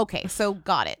 So, okay, so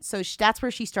got it. So that's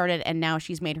where she started, and now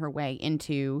she's made her way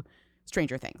into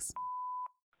Stranger Things.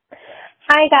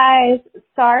 Hi, guys.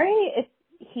 Sorry if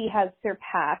he has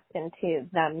surpassed into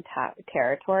them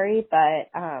territory, but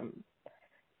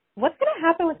what's going to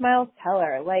happen with Miles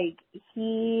Teller? Like,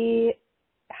 he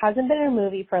hasn't been in a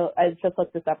movie I just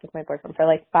looked this up with my boyfriend, for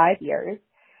like 5 years.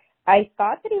 I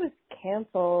thought that he was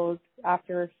canceled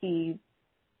after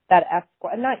that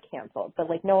Esquire, not canceled, but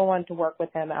like no one wanted to work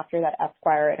with him after that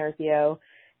Esquire interview.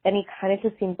 And he kind of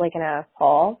just seems like an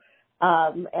asshole.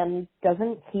 And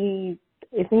isn't he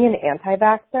an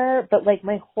anti-vaxxer? But like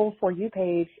my whole For You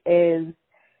page is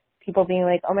people being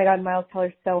like, oh my God, Miles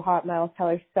Teller's so hot. Miles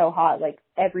Teller's so hot. Like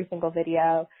every single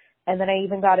video. And then I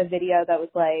even got a video that was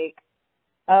like,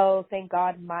 oh, thank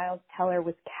God Miles Teller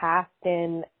was cast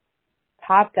in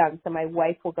Top Gun, so my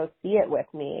wife will go see it with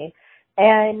me.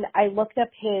 And I looked up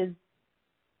his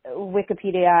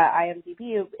Wikipedia,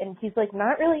 IMDb, and he's like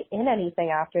not really in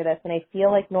anything after this. And I feel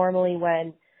like normally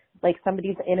when like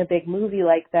somebody's in a big movie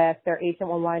like this, their agent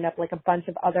will line up like a bunch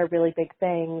of other really big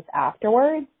things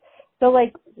afterwards. So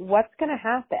like, what's gonna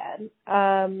happen?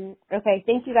 Okay,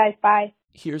 thank you guys. Bye.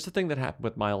 Here's the thing that happened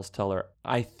with Miles Teller.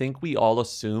 I think we all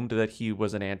assumed that he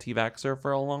was an anti-vaxxer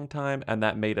for a long time, and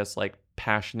that made us like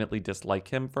passionately dislike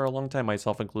him for a long time,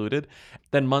 myself included.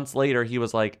 Then months later, he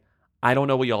was like, I don't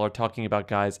know what y'all are talking about,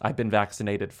 guys. I've been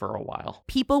vaccinated for a while.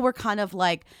 People were kind of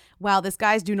like, wow, this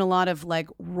guy's doing a lot of like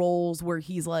roles where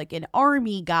he's like an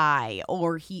army guy,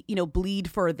 or he, bleed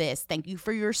for this. Thank you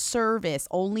for your service.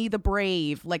 Only the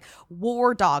brave. Like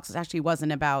War Dogs actually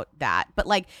wasn't about that. But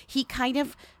like he kind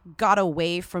of got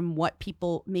away from what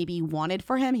people maybe wanted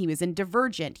for him. He was in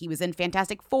Divergent. He was in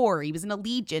Fantastic Four. He was in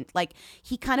Allegiant. Like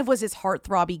he kind of was this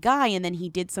heartthrobby guy. And then he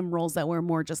did some roles that were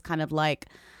more just kind of like,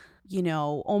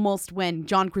 almost when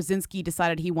John Krasinski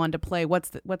decided he wanted to play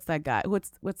what's that guy?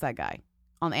 What's that guy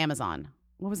on Amazon?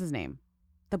 What was his name?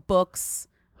 The books.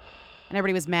 And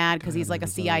everybody was mad because he's like a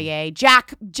CIA.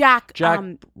 Jack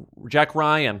Ryan.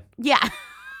 Yeah.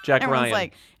 Jack Everyone's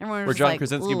Ryan. Everyone was where John like,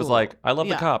 Krasinski was "Ooh." like, I love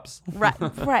the Yeah. cops. Right.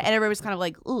 And everybody was kind of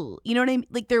like, ooh. You know what I mean?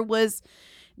 Like there was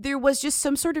just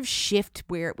some sort of shift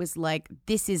where it was like,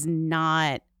 this is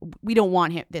not, we don't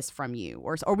want this from you,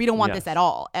 or we don't want this at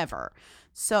all, ever.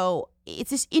 So it's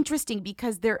just interesting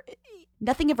because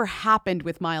nothing ever happened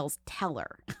with Miles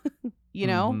Teller,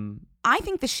 Mhm. I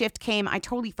think the shift came, I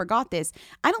totally forgot this.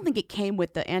 I don't think it came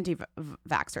with the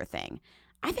anti-vaxxer thing.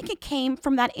 I think it came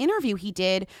from that interview he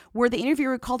did where the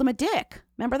interviewer called him a dick.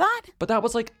 Remember that? But that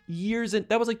was like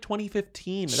that was like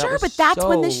 2015. Sure, that was but that's so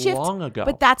when the shift. long ago.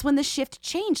 But that's when the shift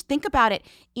changed. Think about it.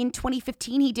 In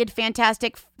 2015, he did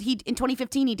Fantastic. In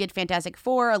 2015, he did Fantastic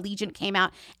Four. Allegiant came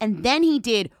out, and then he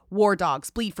did War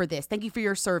Dogs. Bleed for this. Thank you for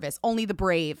your service. Only the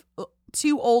brave.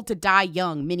 Too old to die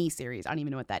young. Miniseries. I don't even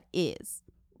know what that is.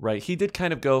 Right. He did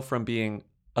kind of go from being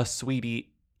a sweetie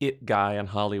it guy in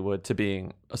Hollywood to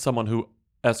being someone who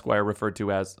Esquire referred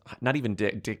to as not even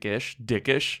dickish.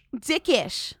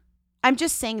 Dickish. I'm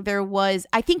just saying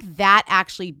I think that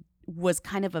actually was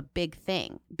kind of a big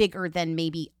thing, bigger than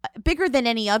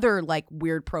any other like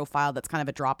weird profile that's kind of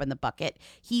a drop in the bucket.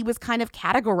 He was kind of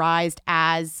categorized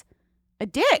as a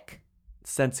dick.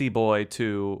 Sensey boy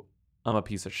to I'm a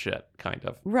piece of shit, kind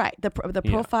of. Right. The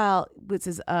profile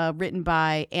was written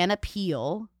by Anna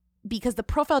Peel, because the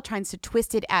profile tries to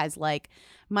twist it as like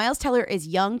Miles Teller is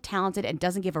young, talented, and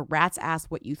doesn't give a rat's ass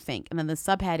what you think. And then the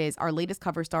subhead is our latest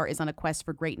cover star is on a quest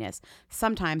for greatness.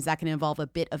 Sometimes that can involve a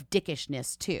bit of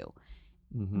dickishness too.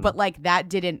 Mm-hmm. But like that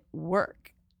didn't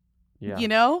work. Yeah.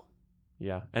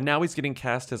 Yeah. And now he's getting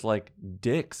cast as like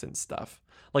dicks and stuff.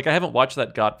 Like I haven't watched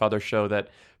that Godfather show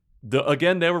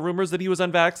again, there were rumors that he was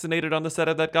unvaccinated on the set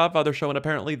of that Godfather show, and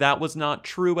apparently that was not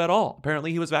true at all.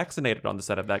 Apparently he was vaccinated on the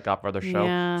set of that Godfather show.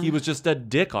 Yeah. He was just a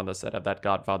dick on the set of that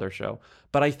Godfather show.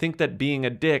 But I think that being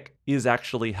a dick is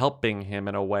actually helping him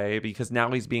in a way, because now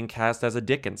he's being cast as a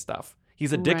dick and stuff.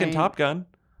 He's a dick in Right. Top Gun.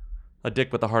 A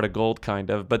dick with a heart of gold,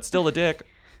 kind of, but still a dick.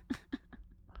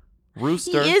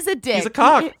 Rooster. He is a dick. He's a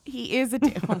cock. He is a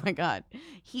dick. Oh my God.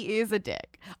 He is a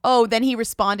dick. Oh, then he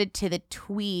responded to the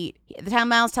tweet. The time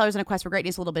Miles Teller's on a quest for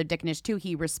greatness, a little bit of dickness too.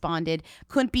 He responded,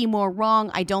 couldn't be more wrong.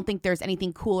 I don't think there's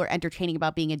anything cool or entertaining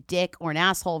about being a dick or an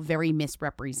asshole, very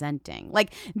misrepresenting.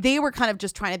 Like they were kind of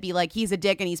just trying to be like, he's a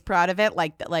dick and he's proud of it.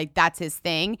 Like that's his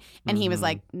thing. And he was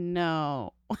like,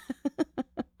 no.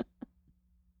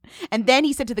 And then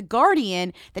he said to The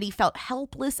Guardian that he felt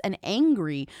helpless and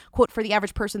angry. Quote, for the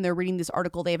average person, they're reading this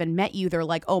article, they haven't met you. They're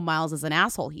like, oh, Miles is an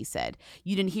asshole, he said.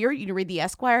 You didn't hear it? You didn't read the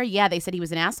Esquire? Yeah, they said he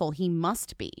was an asshole. He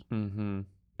must be. Mm-hmm.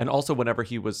 And also whenever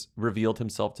he was revealed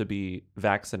himself to be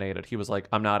vaccinated, he was like,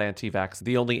 I'm not anti-vax.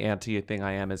 The only anti thing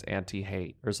I am is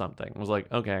anti-hate or something. I was like,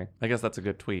 okay, I guess that's a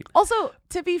good tweet. Also,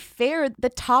 to be fair, the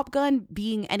Top Gun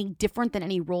being any different than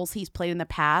any roles he's played in the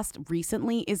past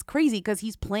recently is crazy, because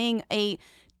he's playing a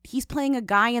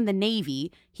guy in the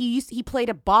Navy. He played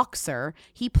a boxer.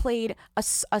 He played a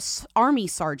army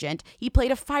sergeant. He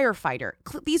played a firefighter.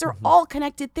 These are all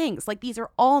connected things. Like these are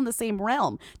all in the same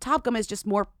realm. Top Gun is just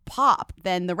more pop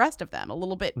than the rest of them. A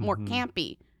little bit more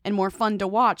campy and more fun to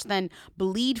watch than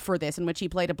Bleed for This, in which he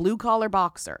played a blue collar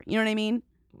boxer. You know what I mean?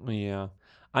 Yeah.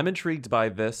 I'm intrigued by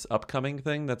this upcoming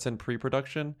thing that's in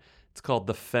pre-production. It's called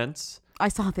The Fence. I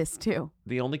saw this too.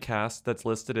 The only cast that's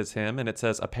listed is him, and it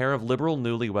says a pair of liberal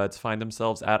newlyweds find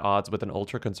themselves at odds with an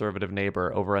ultra-conservative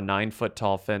neighbor over a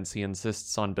 9-foot-tall fence he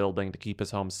insists on building to keep his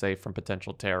home safe from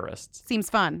potential terrorists. Seems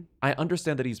fun. I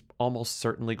understand that he's almost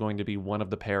certainly going to be one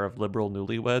of the pair of liberal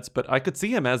newlyweds, but I could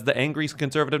see him as the angry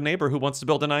conservative neighbor who wants to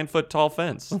build a 9-foot-tall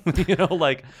fence.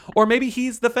 Or maybe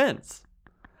he's the fence.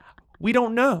 We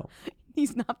don't know.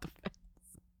 He's not the fence.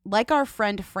 Like our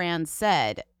friend Fran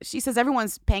said, she says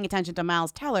everyone's paying attention to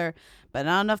Miles Teller, but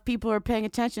not enough people are paying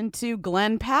attention to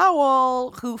Glenn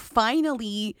Powell, who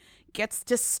finally gets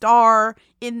to star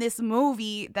in this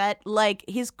movie that, like,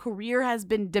 his career has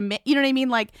been, you know what I mean?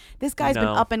 Like, this guy's been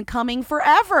up and coming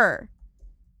forever.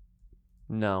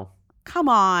 No. Come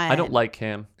on. I don't like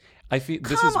him. I feel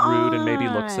this is rude and maybe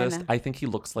lookist. on. I think he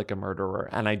looks like a murderer,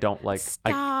 and I don't like.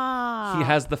 Stop. He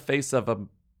has the face of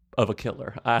a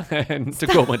killer. And to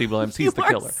quote Wendy Williams, he's the You are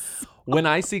killer. When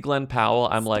I see Glenn Powell,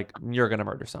 I'm like, you're gonna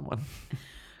murder someone.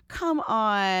 Come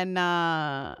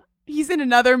on. He's in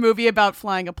another movie about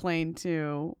flying a plane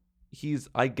too.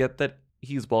 I get that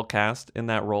he's well cast in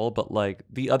that role, but like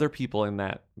the other people in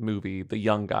that movie, the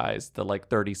young guys, the like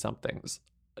 30 somethings,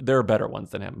 there are better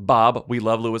ones than him. Bob, we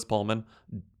love Lewis Pullman.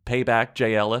 Payback,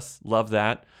 Jay Ellis, love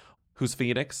that. Who's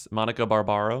Phoenix? Monica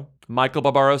Barbaro. Michael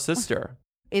Barbaro's sister.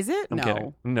 Is it? I'm No.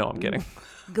 kidding. No, I'm kidding.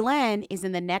 Glenn is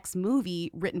in the next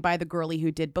movie written by the girlie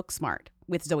who did Booksmart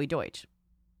with Zoe Deutsch.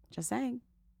 Just saying.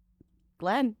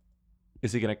 Glenn.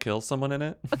 Is he gonna kill someone in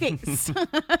it? Okay.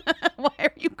 Why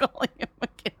are you calling him a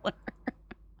killer?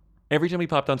 Every time he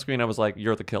popped on screen, I was like,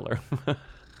 you're the killer.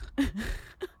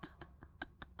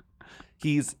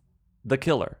 He's the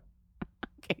killer.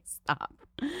 Okay, stop.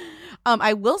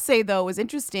 I will say, though, it was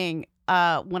interesting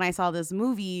when I saw this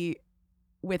movie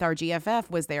with our GFF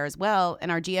was there as well.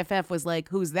 And our GFF was like,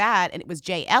 who's that? And it was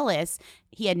Jay Ellis.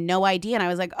 He had no idea. And I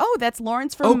was like, oh, that's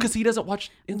Lawrence from... Oh, because he doesn't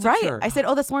watch Insecure. Right. I said,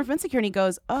 oh, that's Lawrence from Insecure. And he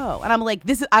goes, oh. And I'm like,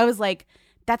 I was like,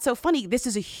 that's so funny. This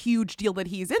is a huge deal that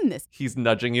he's in this. He's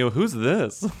nudging you. Who's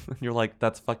this? And you're like,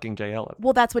 that's fucking Jay Ellis.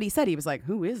 Well, that's what he said. He was like,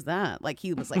 who is that? Like,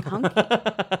 he was like hunky.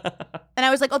 And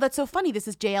I was like, oh, that's so funny. This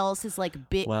is Jay Ellis's like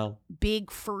big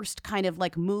first kind of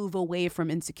like move away from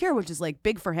Insecure, which is like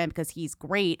big for him because he's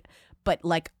great, but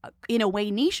like in a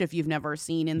way niche if you've never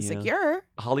seen Insecure. Yeah.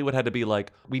 Hollywood had to be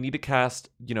like, we need to cast,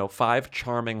 5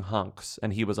 charming hunks,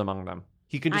 and he was among them.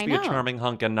 He can just be a charming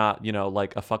hunk and not,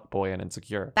 like a fuckboy and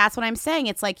Insecure. That's what I'm saying.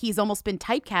 It's like he's almost been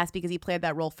typecast because he played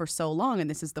that role for so long, and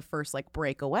this is the first like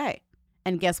breakaway.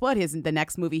 And guess what? The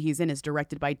next movie he's in is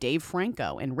directed by Dave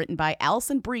Franco and written by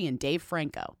Alison Brie and Dave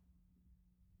Franco.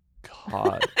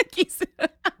 God.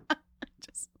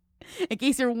 In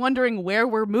case you're wondering where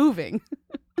we're moving.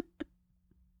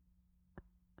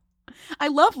 I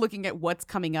love looking at what's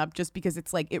coming up just because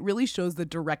it's like it really shows the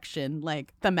direction,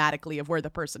 like thematically, of where the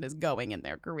person is going in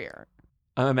their career.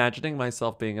 I'm imagining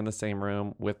myself being in the same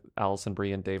room with Alison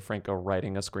Brie and Dave Franco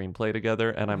writing a screenplay together,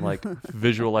 and I'm like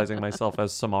visualizing myself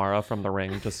as Samara from The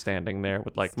Ring, just standing there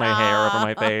with like my hair over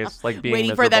my face, like being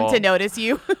waiting miserable, for them to notice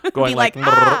you, going be like.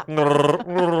 ah!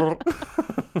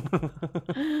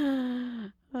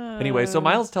 Anyway, so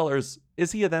Miles Teller's,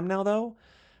 is he a them now though?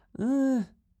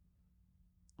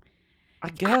 I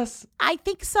guess. I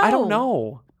think so. I don't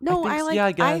know. No,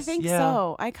 I guess. I think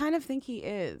so. I kind of think he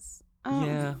is.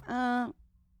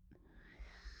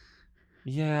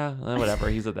 Yeah, whatever.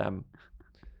 He's a them.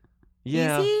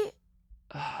 Yeah. Is he?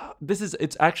 This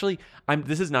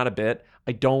is not a bit.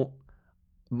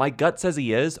 My gut says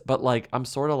he is, but like, I'm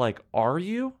sort of like, are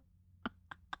you?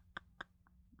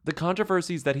 The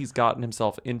controversies that he's gotten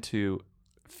himself into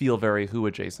feel very who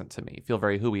adjacent to me, feel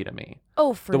very who-y to me.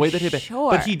 Oh, for the way that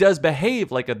sure. But he does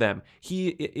behave like a them.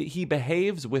 He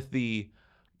behaves with the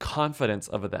confidence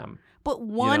of a them. But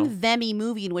one them-y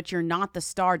movie in which you're not the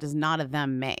star does not a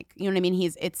them make. You know what I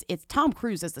mean? It's Tom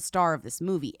Cruise as the star of this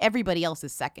movie. Everybody else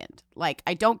is second. Like,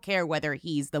 I don't care whether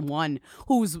he's the one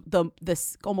who's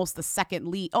almost the second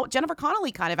lead. Oh, Jennifer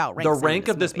Connelly kind of outranks the him rank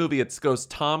in of this movie. It goes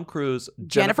Tom Cruise,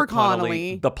 Jennifer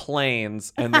Connelly, The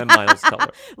Planes, and then Miles Teller.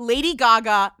 Lady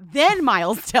Gaga, then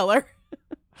Miles Teller,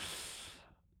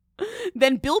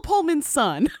 then Bill Pullman's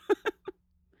son.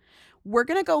 We're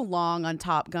going to go long on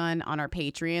Top Gun on our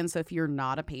Patreon. So if you're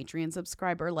not a Patreon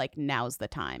subscriber, like now's the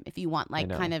time. If you want like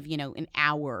kind of, an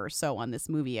hour or so on this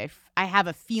movie, I have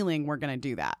a feeling we're going to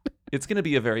do that. It's going to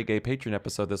be a very gay Patreon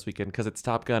episode this weekend because it's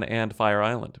Top Gun and Fire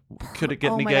Island. Could it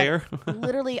get any gayer?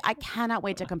 Literally, I cannot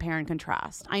wait to compare and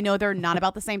contrast. I know they're not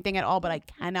about the same thing at all, but I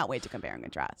cannot wait to compare and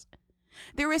contrast.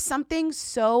 There is something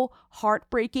so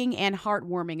heartbreaking and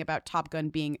heartwarming about Top Gun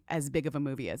being as big of a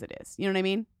movie as it is. You know what I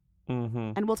mean?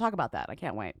 Mm-hmm. And we'll talk about that. I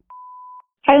can't wait.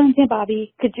 Hi, Lindsay and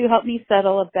Bobby. Could you help me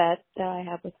settle a bet that I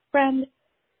have with a friend?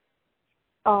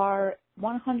 Are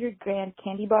 100 grand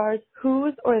candy bars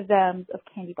whose or them's of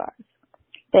candy bars?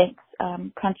 Thanks.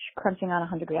 Crunching on a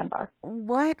 100 grand bar.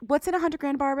 What's in a 100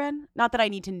 grand bar, Ben? Not that I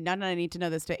need to know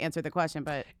this to answer the question,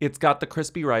 but it's got the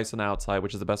crispy rice on the outside,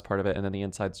 which is the best part of it, and then the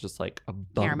inside's just like a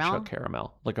bunch of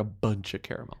caramel. Like a bunch of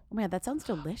caramel. Oh man, that sounds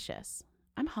delicious.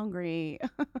 I'm hungry.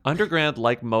 100 grand,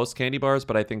 like most candy bars,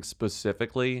 but I think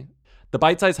specifically the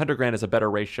bite-sized 100 grand is a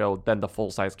better ratio than the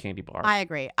full-size candy bar. I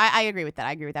agree. I agree with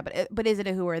that. But is it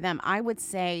a who or them? I would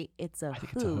say it's a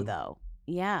who, though.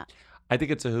 Yeah. I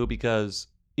think it's a who because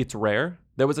it's rare.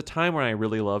 There was a time when I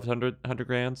really loved 100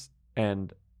 grands,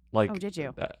 and like. Oh, did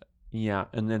you? Yeah,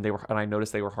 and then I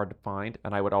noticed they were hard to find,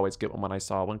 and I would always get one when I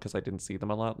saw one because I didn't see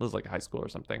them a lot. It was like high school or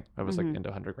something. I was like into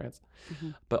 100 grands.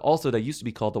 But also, they used to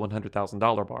be called the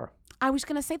 $100,000 bar. I was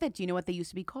gonna say that. Do you know what they used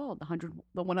to be called? The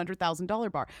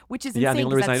 $100,000 bar, which is Yeah, insane. the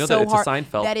only reason I know so that it's hard. a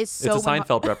Seinfeld. That is so. It's a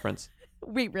Seinfeld reference.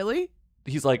 Wait, really?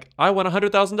 He's like, I won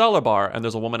 $100,000 bar, and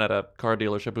there's a woman at a car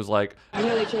dealership who's like, I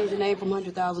know they changed the name from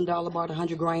 $100,000 bar to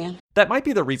 100 grand. that might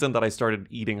be the reason that I started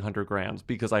eating 100 grams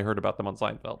because I heard about them on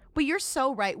Seinfeld. But you're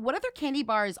so right. What other candy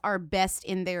bars are best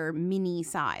in their mini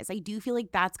size? I do feel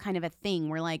like that's kind of a thing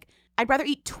where like I'd rather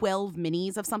eat 12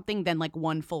 minis of something than like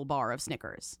one full bar of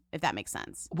Snickers, if that makes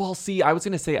sense. Well, see, I was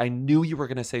going to say, I knew you were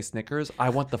going to say Snickers. I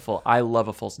love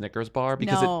a full Snickers bar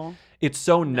because it's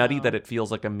so nutty that it feels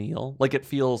like a meal. Like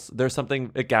there's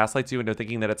something, it gaslights you into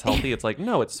thinking that it's healthy. It's like,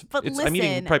 no, I'm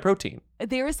eating protein.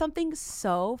 There is something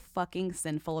so fucking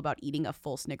sinful about eating a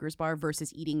full Snickers bar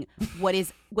versus eating what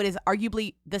is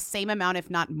arguably the same amount,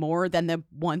 if not more, than the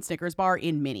one Snickers bar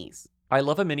in minis. I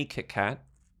love a mini Kit Kat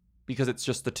because it's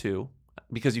just the two.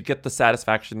 Because you get the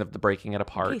satisfaction of the breaking it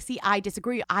apart. Okay, see, I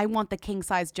disagree. I want the king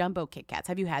size jumbo Kit Kats.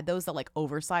 Have you had those? The like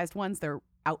oversized ones? They're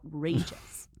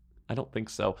outrageous. I don't think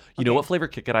so. You know what flavor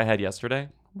Kit Kat I had yesterday?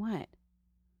 What?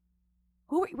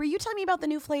 Who were you telling me about the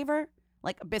new flavor?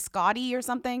 Like biscotti or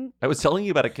something? I was telling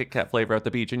you about a Kit Kat flavor at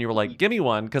the beach, and you were like, give me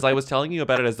one, because I was telling you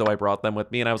about it as though I brought them with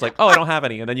me, and I was like, oh, I don't have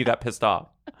any, and then you got pissed off.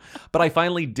 But I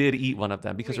finally did eat one of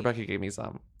them because Rebecca gave me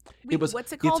some.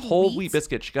 What's it called? It's whole wheat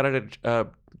biscuit. She got it at a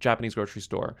Japanese grocery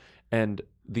store, and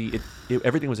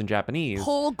everything was in Japanese.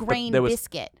 Whole grain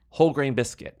biscuit. Whole grain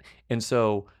biscuit. And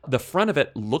so the front of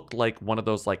it looked like one of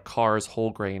those like Cars whole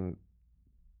grain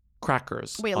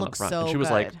crackers. Wait, it on looks the front. so And she was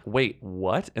good. like, wait,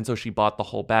 what? And so she bought the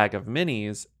whole bag of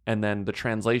minis, and then the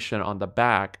translation on the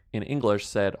back in English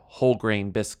said whole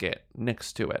grain biscuit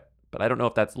next to it. But I don't know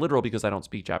if that's literal because I don't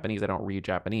speak Japanese. I don't read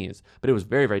Japanese. But it was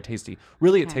very, very tasty.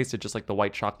 Really, it tasted just like the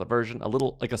white chocolate version, a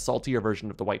little like a saltier version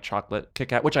of the white chocolate Kit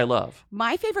Kat, which I love.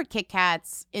 My favorite Kit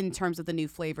Kats in terms of the new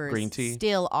flavors Green tea?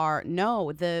 still are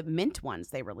the mint ones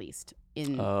they released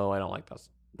in. Oh, I don't like those.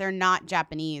 They're not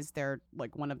Japanese. They're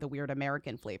like one of the weird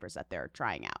American flavors that they're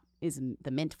trying out is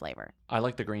the mint flavor. I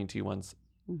like the green tea ones.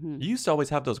 Mm-hmm. You used to always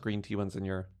have those green tea ones in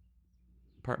your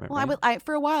apartment, Well, right?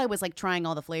 for a while I was like trying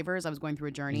all the flavors. I was going through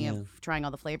a journey of trying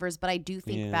all the flavors, but I do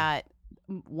think that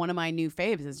one of my new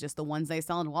faves is just the ones they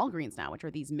sell in Walgreens now, which are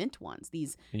these mint ones,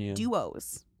 these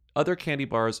duos. Other candy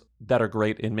bars that are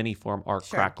great in mini form are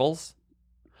crackles.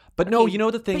 But no, Okay, you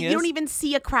know the thing but is, you don't even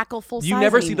see a crackle full size. you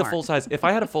never see the anymore. full size. If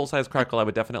I had a full size crackle, I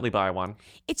would definitely buy one.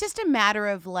 It's just a matter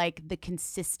of like the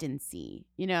consistency,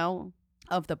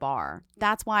 of the bar.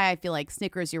 That's why I feel like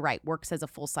Snickers, you're right, works as a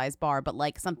full size bar, but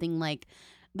like something like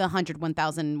the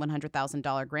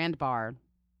 $100,000 grand bar,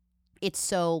 it's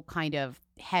so kind of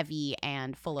heavy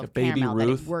and full of Baby caramel that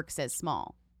Ruth. it works as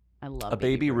small. I love A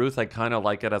Baby Ruth, I kind of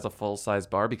like it as a full size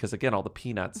bar because again, all the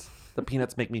peanuts. The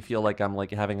peanuts make me feel like I'm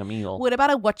like having a meal. What about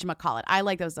a whatchamacallit? I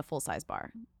like those as a full size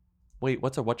bar. Wait,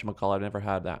 what's a whatchamacallit? I've never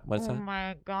had that. What's Oh that?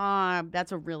 my God,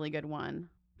 that's a really good one.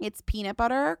 It's peanut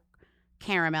butter,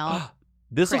 caramel.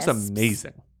 This looks crisps.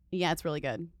 amazing. Yeah, it's really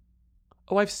good.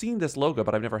 Oh, I've seen this logo,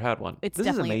 but I've never had one. It's this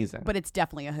definitely is amazing. but it's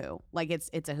definitely a Who. Like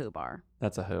it's a Who bar.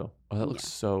 That's a Who. Oh, that looks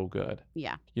so good.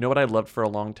 Yeah. You know what I loved for a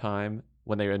long time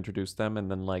when they introduced them, and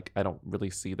then like I don't really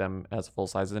see them as full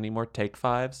sizes anymore. Take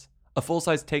Fives. A full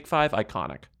size Take Five,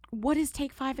 iconic. What is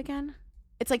Take Five again?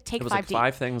 It's like Take It was Five.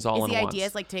 like 5 things all is in the once. idea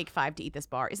is like Take 5 to eat this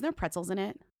bar. Isn't there pretzels in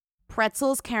it?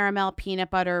 Pretzels, caramel, peanut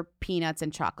butter, peanuts,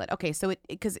 and chocolate. Okay, so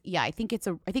I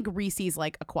think Reese's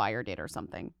like acquired it or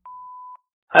something.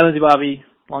 Hi, Lindsay Bobby.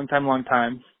 Long time.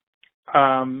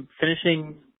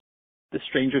 Finishing the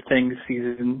Stranger Things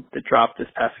season that dropped this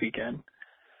past weekend.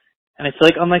 And I feel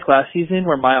like unlike last season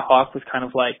where Maya Hawke was kind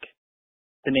of like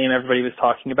the name everybody was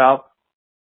talking about,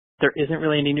 there isn't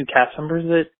really any new cast members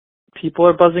that people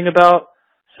are buzzing about.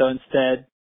 So instead,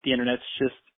 the internet's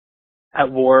just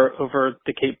at war over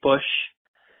the Kate Bush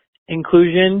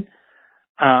inclusion.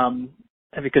 And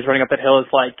because Running Up That Hill is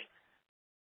like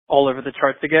all over the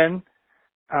charts again.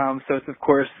 So it's of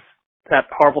course that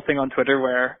horrible thing on Twitter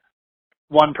where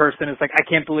one person is like, I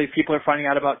can't believe people are finding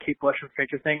out about Kate Bush from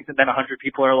Stranger Things, and then 100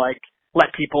 people are like,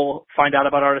 let people find out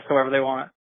about artists however they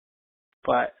want.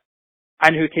 But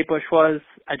I knew who Kate Bush was.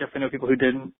 I definitely know people who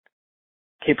didn't.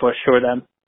 Kate Bush, who are them?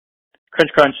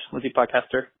 Crunch, Lindsay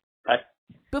Podcaster. Bye.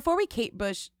 Before we Kate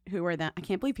Bush, who are that? I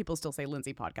can't believe people still say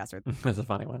Lindsay Podcaster. That's a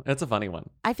funny one. It's a funny one.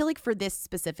 I feel like for this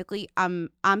specifically, I'm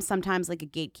sometimes like a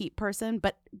gatekeep person,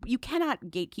 but you cannot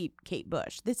gatekeep Kate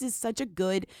Bush. This is such a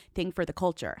good thing for the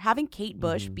culture. Having Kate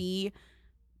Bush be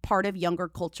part of younger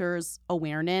culture's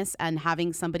awareness and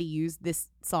having somebody use this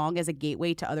song as a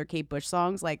gateway to other Kate Bush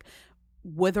songs, like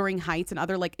Wuthering Heights and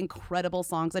other like incredible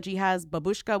songs that she has.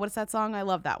 Babushka, what's that song? I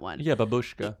love that one. Yeah,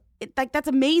 Babushka. Like that's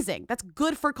amazing. That's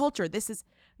good for culture. This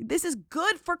is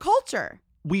good for culture.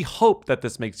 We hope that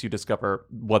this makes you discover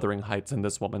Wuthering Heights in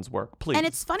this woman's work, please. And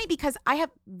it's funny because I have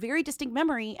very distinct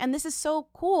memory, and this is so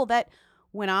cool that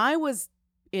when I was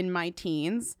in my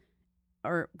teens,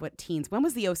 or what teens? When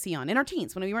was the OC on? In our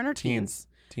teens, when we were in our teens.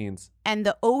 Teens. And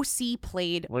the OC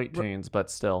played late teens, but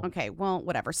still. Okay, well,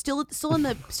 whatever. Still in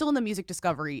the music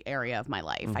discovery area of my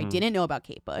life. I didn't know about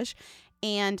Kate Bush,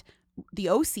 and the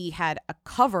OC had a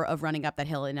cover of Running Up That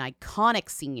Hill, an iconic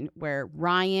scene where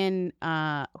Ryan,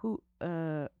 I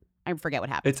forget what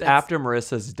happens. It's after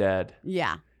Marissa's dead.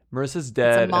 Yeah. Marissa's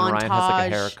dead, and Ryan has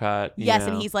like a haircut. Yes,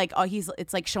 and he's like,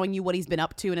 it's like showing you what he's been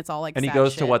up to, and it's all like. And he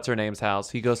goes to what's her name's house.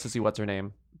 He goes to see what's her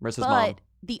name, Marissa's mom. But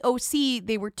the OC,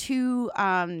 they were too,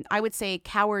 I would say,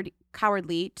 cowardly.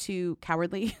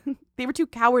 They were too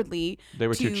cowardly. They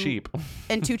were too cheap.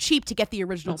 And too cheap to get the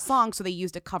original song, so they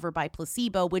used a cover by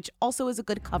Placebo, which also is a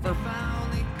good cover.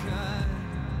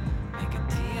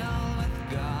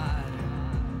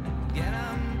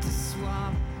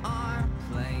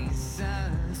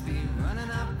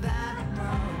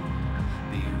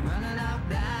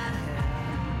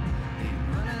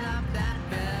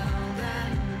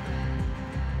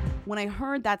 When I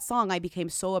heard that song, I became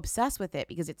so obsessed with it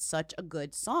because it's such a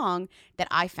good song that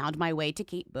I found my way to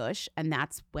Kate Bush, and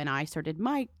that's when I started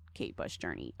my Kate Bush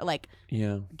journey, like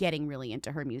getting really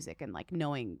into her music and like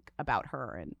knowing about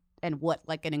her and what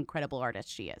like an incredible artist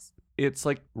she is. It's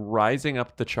like rising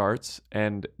up the charts,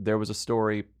 and there was a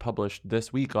story published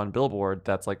this week on Billboard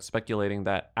that's like speculating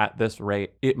that at this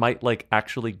rate it might like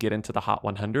actually get into the Hot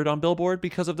 100 on Billboard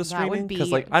because of the streaming.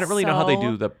 Because like I don't really know how they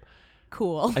do the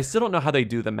cool. I still don't know how they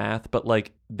do the math, but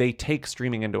like they take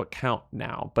streaming into account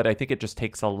now. But I think it just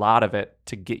takes a lot of it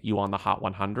to get you on the Hot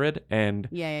 100, and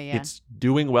it's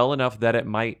doing well enough that it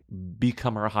might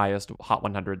become her highest Hot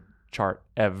 100 chart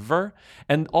ever.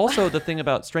 And also the thing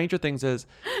about Stranger Things is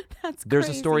there's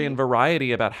a story in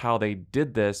Variety about how they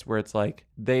did this, where it's like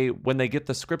when they get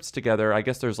the scripts together, I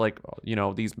guess there's like, you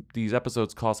know, these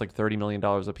episodes cost like $30 million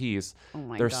a piece. Oh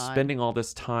my They're God. spending all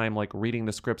this time like reading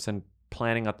the scripts and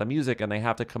planning out the music, and they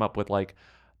have to come up with like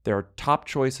their top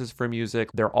choices for music,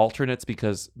 their alternates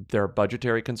because there are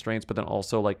budgetary constraints, but then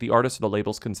also like the artists or the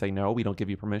labels can say, no, we don't give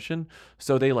you permission.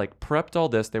 So they like prepped all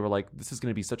this. They were like, this is going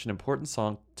to be such an important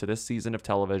song to this season of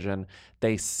television.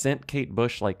 They sent Kate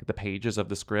Bush like the pages of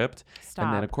the script.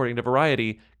 And then according to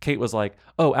Variety, Kate was like,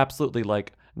 oh, absolutely.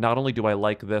 Like, not only do I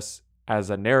like this as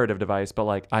a narrative device, but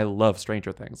like I love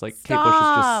Stranger Things. Like Kate Bush is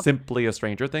just simply a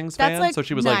Stranger Things fan. Like, so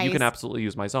she was like, you can absolutely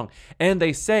use my song. And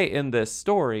they say in this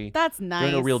story, that's nice. There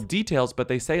are no real details, but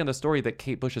they say in the story that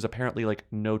Kate Bush is apparently like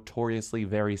notoriously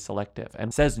very selective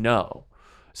and says no.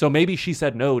 So maybe she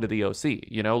said no to the OC,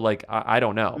 you know, like I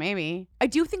don't know. Maybe. I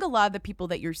do think a lot of the people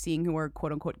that you're seeing who are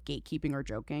quote unquote gatekeeping are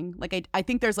joking. Like I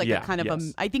think there's like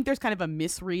I think there's kind of a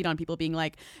misread on people being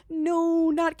like, no,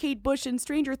 not Kate Bush and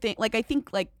Stranger Things. Like I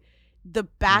think like the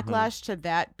backlash to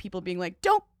that, people being like,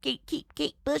 don't gatekeep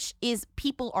Kate Bush, is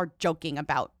people are joking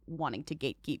about wanting to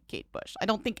gatekeep Kate Bush. I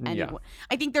don't think anyone.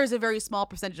 I think there's a very small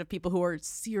percentage of people who are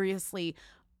seriously,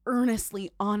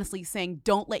 earnestly, honestly saying,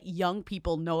 don't let young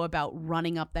people know about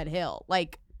Running Up That Hill.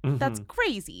 Like, that's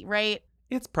crazy, right?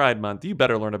 It's Pride Month. You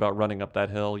better learn about running up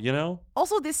that hill, you know?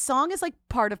 Also, this song is like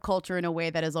part of culture in a way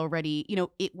that is already, you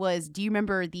know, it was, do you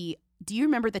remember the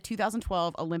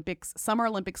 2012 Summer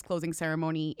Olympics closing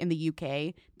ceremony in the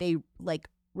UK? They like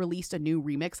released a new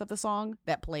remix of the song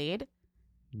that played.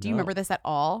 Do you remember this at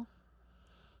all?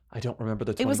 I don't remember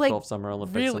the 2012 Summer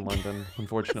Olympics in London,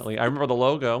 unfortunately. I remember the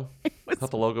logo. I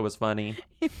thought the logo was funny.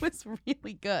 It was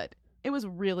really good.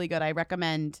 I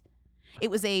recommend. It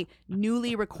was a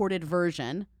newly recorded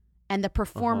version, and the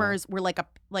performers were like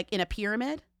in a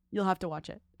pyramid. You'll have to watch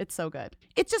it. It's so good.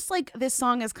 It's just like this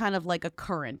song is kind of like a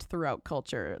current throughout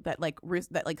culture that like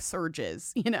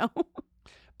surges, you know?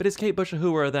 But is Kate Bush a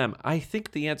who or a them? I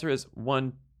think the answer is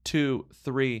 1, 2,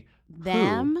 3.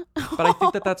 Them? Who. But I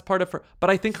think that's part of her. But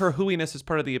I think her whoiness is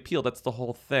part of the appeal. That's the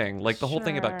whole thing. Like the whole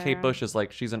thing about Kate Bush is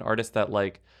like she's an artist that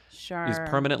like is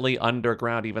permanently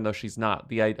underground, even though she's not.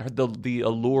 The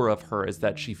allure of her is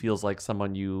that she feels like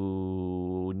someone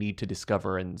you need to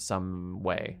discover in some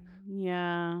way.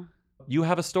 Yeah. You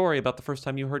have a story about the first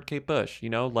time you heard Kate Bush, you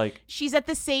know, like she's at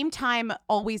the same time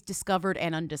always discovered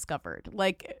and undiscovered.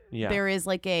 Like there is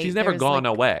like she's never gone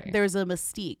away. There's a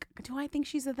mystique. Do I think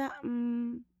she's a that? I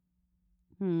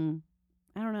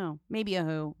don't know. Maybe a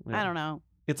who. Yeah. I don't know.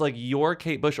 It's like your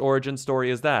Kate Bush origin story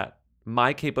is that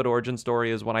My Kate Bush origin story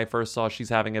is when I first saw She's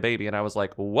Having a Baby, and I was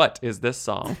like, what is this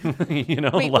song? You know,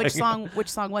 Wait, like, which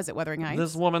song was it? Wuthering Heights?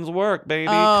 This woman's work, baby.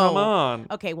 Oh. Come on.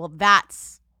 Okay, well,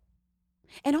 that's...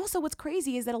 And also what's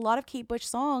crazy is that a lot of Kate Bush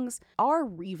songs are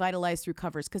revitalized through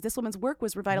covers, because This Woman's Work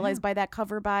was revitalized by that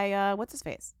cover by, what's his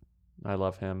face? I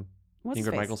love him. What's his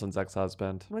Ingrid face? Michaelson's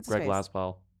ex-husband. What's his Greg face?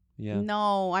 Laswell. Yeah.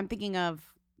 No, I'm thinking of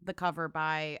the cover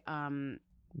by...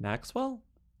 Maxwell?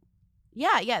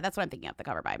 Yeah, that's what I'm thinking of, the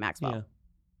cover by Maxwell.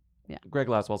 Yeah. Greg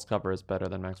Laswell's cover is better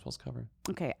than Maxwell's cover.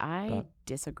 Okay, I But-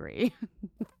 disagree.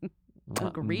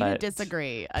 Agree to But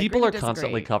disagree. People Agree are to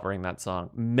constantly disagree. covering that song.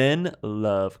 Men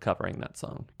love covering that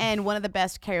song. And one of the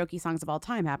best karaoke songs of all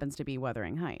time happens to be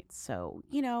Wuthering Heights. So,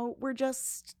 you know,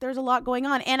 there's a lot going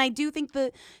on. And I do think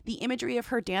the imagery of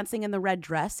her dancing in the red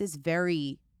dress is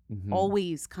very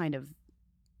always kind of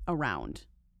around,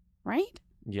 right?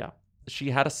 Yeah.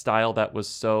 She had a style that was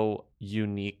so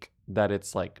unique that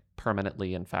it's like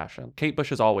permanently in fashion. Kate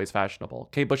Bush is always fashionable.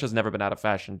 Kate Bush has never been out of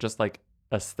fashion, just like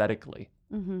aesthetically.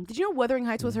 Mm-hmm. Did you know Wuthering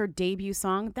Heights was her debut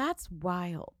song? That's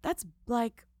wild. That's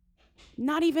like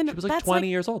not even. She was like that's 20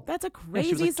 years old. That's a Yeah,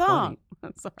 she was, crazy like, 20. song.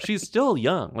 Sorry. She's still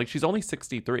young. Like, she's only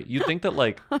 63. You'd think that,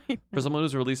 like, for someone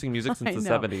who's releasing music since the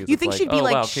 70s, You think it's she'd be oh,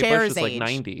 like wow, Kate Bush Cher's is like age.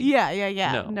 90.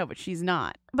 Yeah. No. No, but she's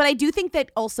not. But I do think that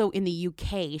also in the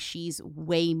UK, she's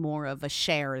way more of a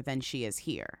Cher than she is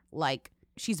here. Like,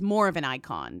 she's more of an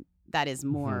icon that is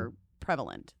more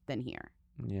prevalent than here.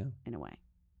 Yeah. In a way.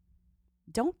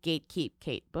 Don't gatekeep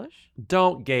Kate Bush.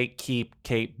 Don't gatekeep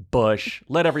Kate Bush.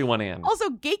 Let everyone in. Also,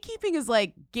 gatekeeping is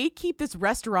like gatekeep this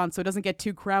restaurant so it doesn't get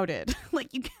too crowded.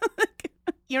 Like you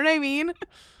know what I mean?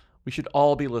 We should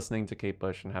all be listening to Kate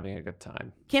Bush and having a good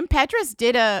time. Kim Petras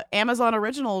did a Amazon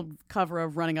original cover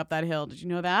of Running Up That Hill. Did you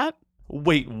know that?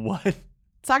 Wait, what?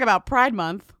 Talk about Pride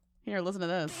Month. Here, listen to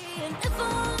this.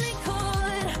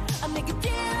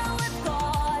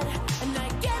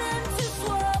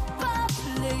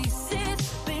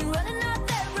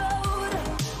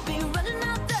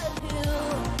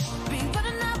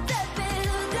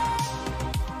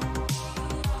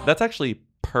 That's actually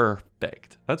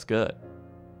perfect. That's good.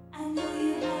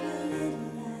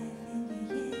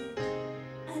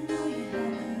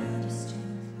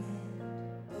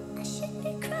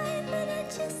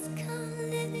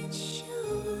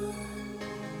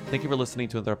 Thank you for listening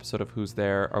to another episode of Who's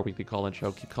There, our weekly call-in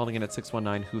show. Keep calling in at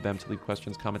 619-WHO-THEM to leave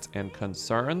questions, comments, and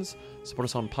concerns. Support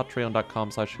us on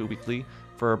patreon.com/WhoWeekly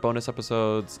for bonus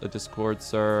episodes, a Discord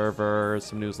server,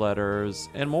 some newsletters,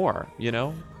 and more. You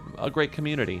know, a great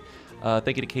community.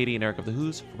 Thank you to Katie and Eric of The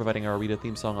Who's for providing our Rita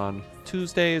theme song on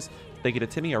Tuesdays. Thank you to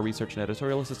Timmy, our research and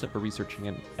editorial assistant, for researching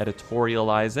and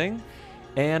editorializing.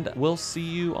 And we'll see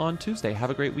you on Tuesday. Have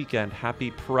a great weekend.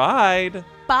 Happy Pride.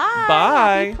 Bye.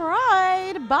 Bye. Happy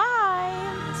Pride. Bye.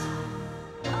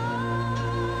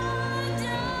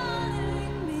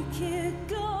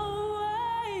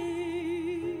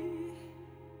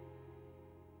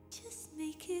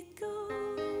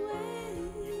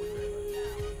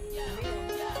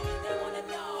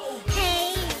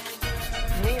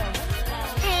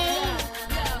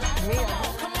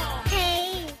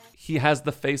 He has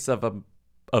the face of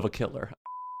a killer.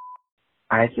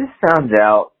 I just found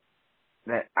out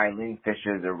that Eileen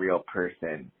Fisher is a real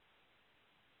person.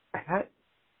 I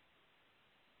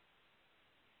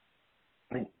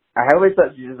always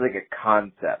thought she was like a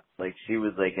concept, like she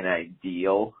was like an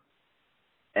ideal,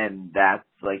 and that's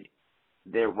like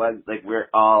we're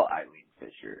all Eileen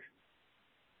Fisher,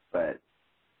 but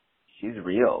she's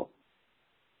real.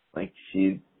 Like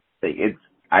she's like it's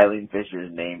Eileen Fisher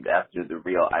is named after the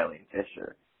real Eileen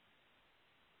Fisher,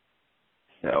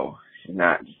 so she's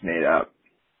not just made up.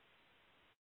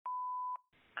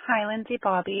 Hi, Lindsay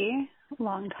Bobby.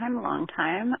 Long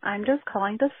time. I'm just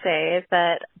calling to say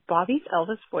that Bobby's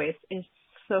Elvis voice is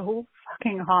so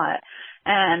fucking hot,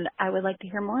 and I would like to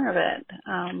hear more of it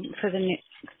for the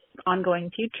ongoing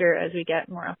future as we get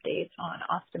more updates on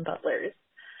Austin Butler's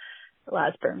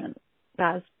Baz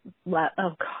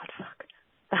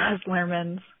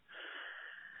Luhrmann's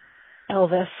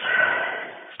Elvis,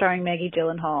 starring Maggie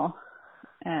Gyllenhaal,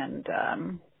 and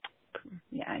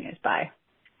anyways, bye.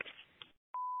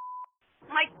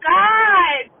 My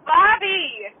God,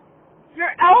 Bobby, your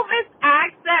Elvis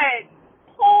accent.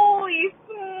 Holy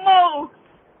smokes.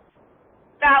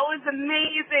 That was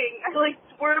amazing. I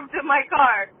swerved in my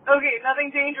car. Okay,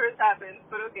 nothing dangerous happened,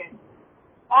 but okay.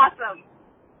 Awesome.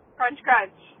 Crunch,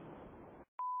 crunch.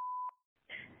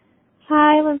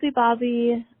 Hi, Lindsay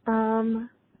Bobby.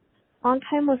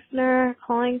 Long-time listener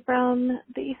calling from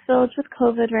the East Village with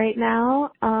COVID right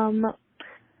now.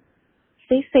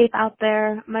 Stay safe out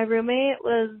there. My roommate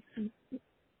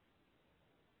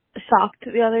shocked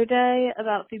the other day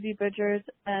about Phoebe Bridgers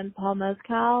and Paul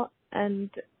Mescal and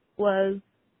was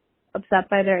upset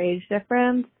by their age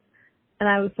difference. And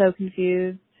I was so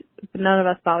confused, but none of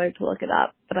us bothered to look it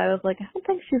up. But I was like, I don't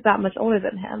think she's that much older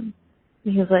than him.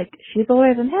 And he was like, she's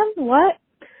older than him? What?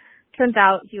 Turns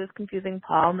out he was confusing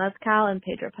Paul Mescal and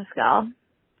Pedro Pascal.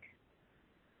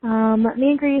 Me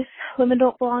and Grease, women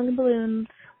don't belong in balloons.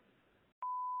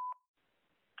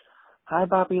 Hi,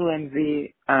 Bobby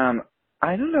Lindsay.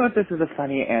 I don't know if this is a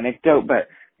funny anecdote, but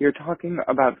you're talking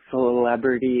about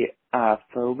celebrity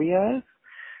phobias.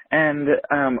 And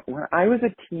when I was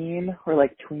a teen or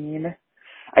like tween,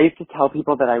 I used to tell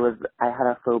people that I had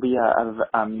a phobia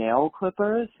of nail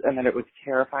clippers, and that it was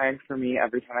terrifying for me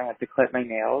every time I had to clip my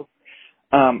nails.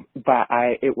 But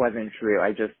it wasn't true.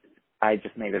 I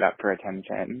just made it up for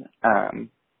attention.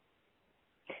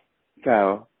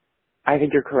 So I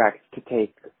think you're correct to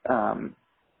take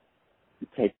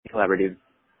celebrities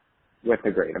with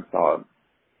a grain of salt.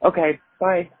 Okay,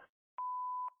 bye.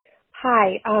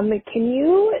 Hi, can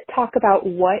you talk about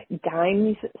what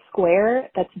Dimes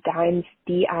Square, that's Dimes,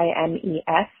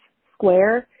 D-I-M-E-S,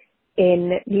 Square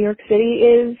in New York City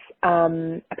is?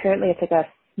 Apparently it's like a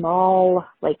small,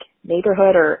 like,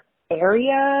 neighborhood or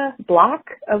area, block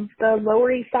of the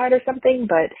Lower East Side or something,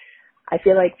 but I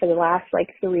feel like for the last,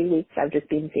 3 weeks I've just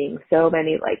been seeing so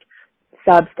many,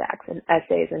 Substacks and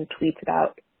essays and tweets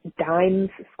about Dimes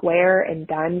Square and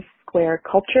Dimes Square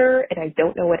culture, and I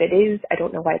don't know what it is. I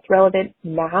don't know why it's relevant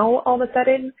now all of a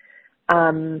sudden.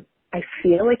 I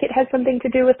feel like it has something to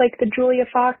do with the Julia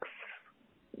Fox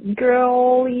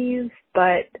girlies,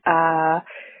 but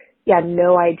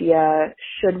no idea.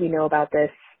 Should we know about this?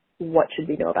 What should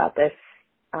we know about this?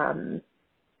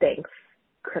 Thanks.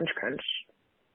 Crunch, crunch.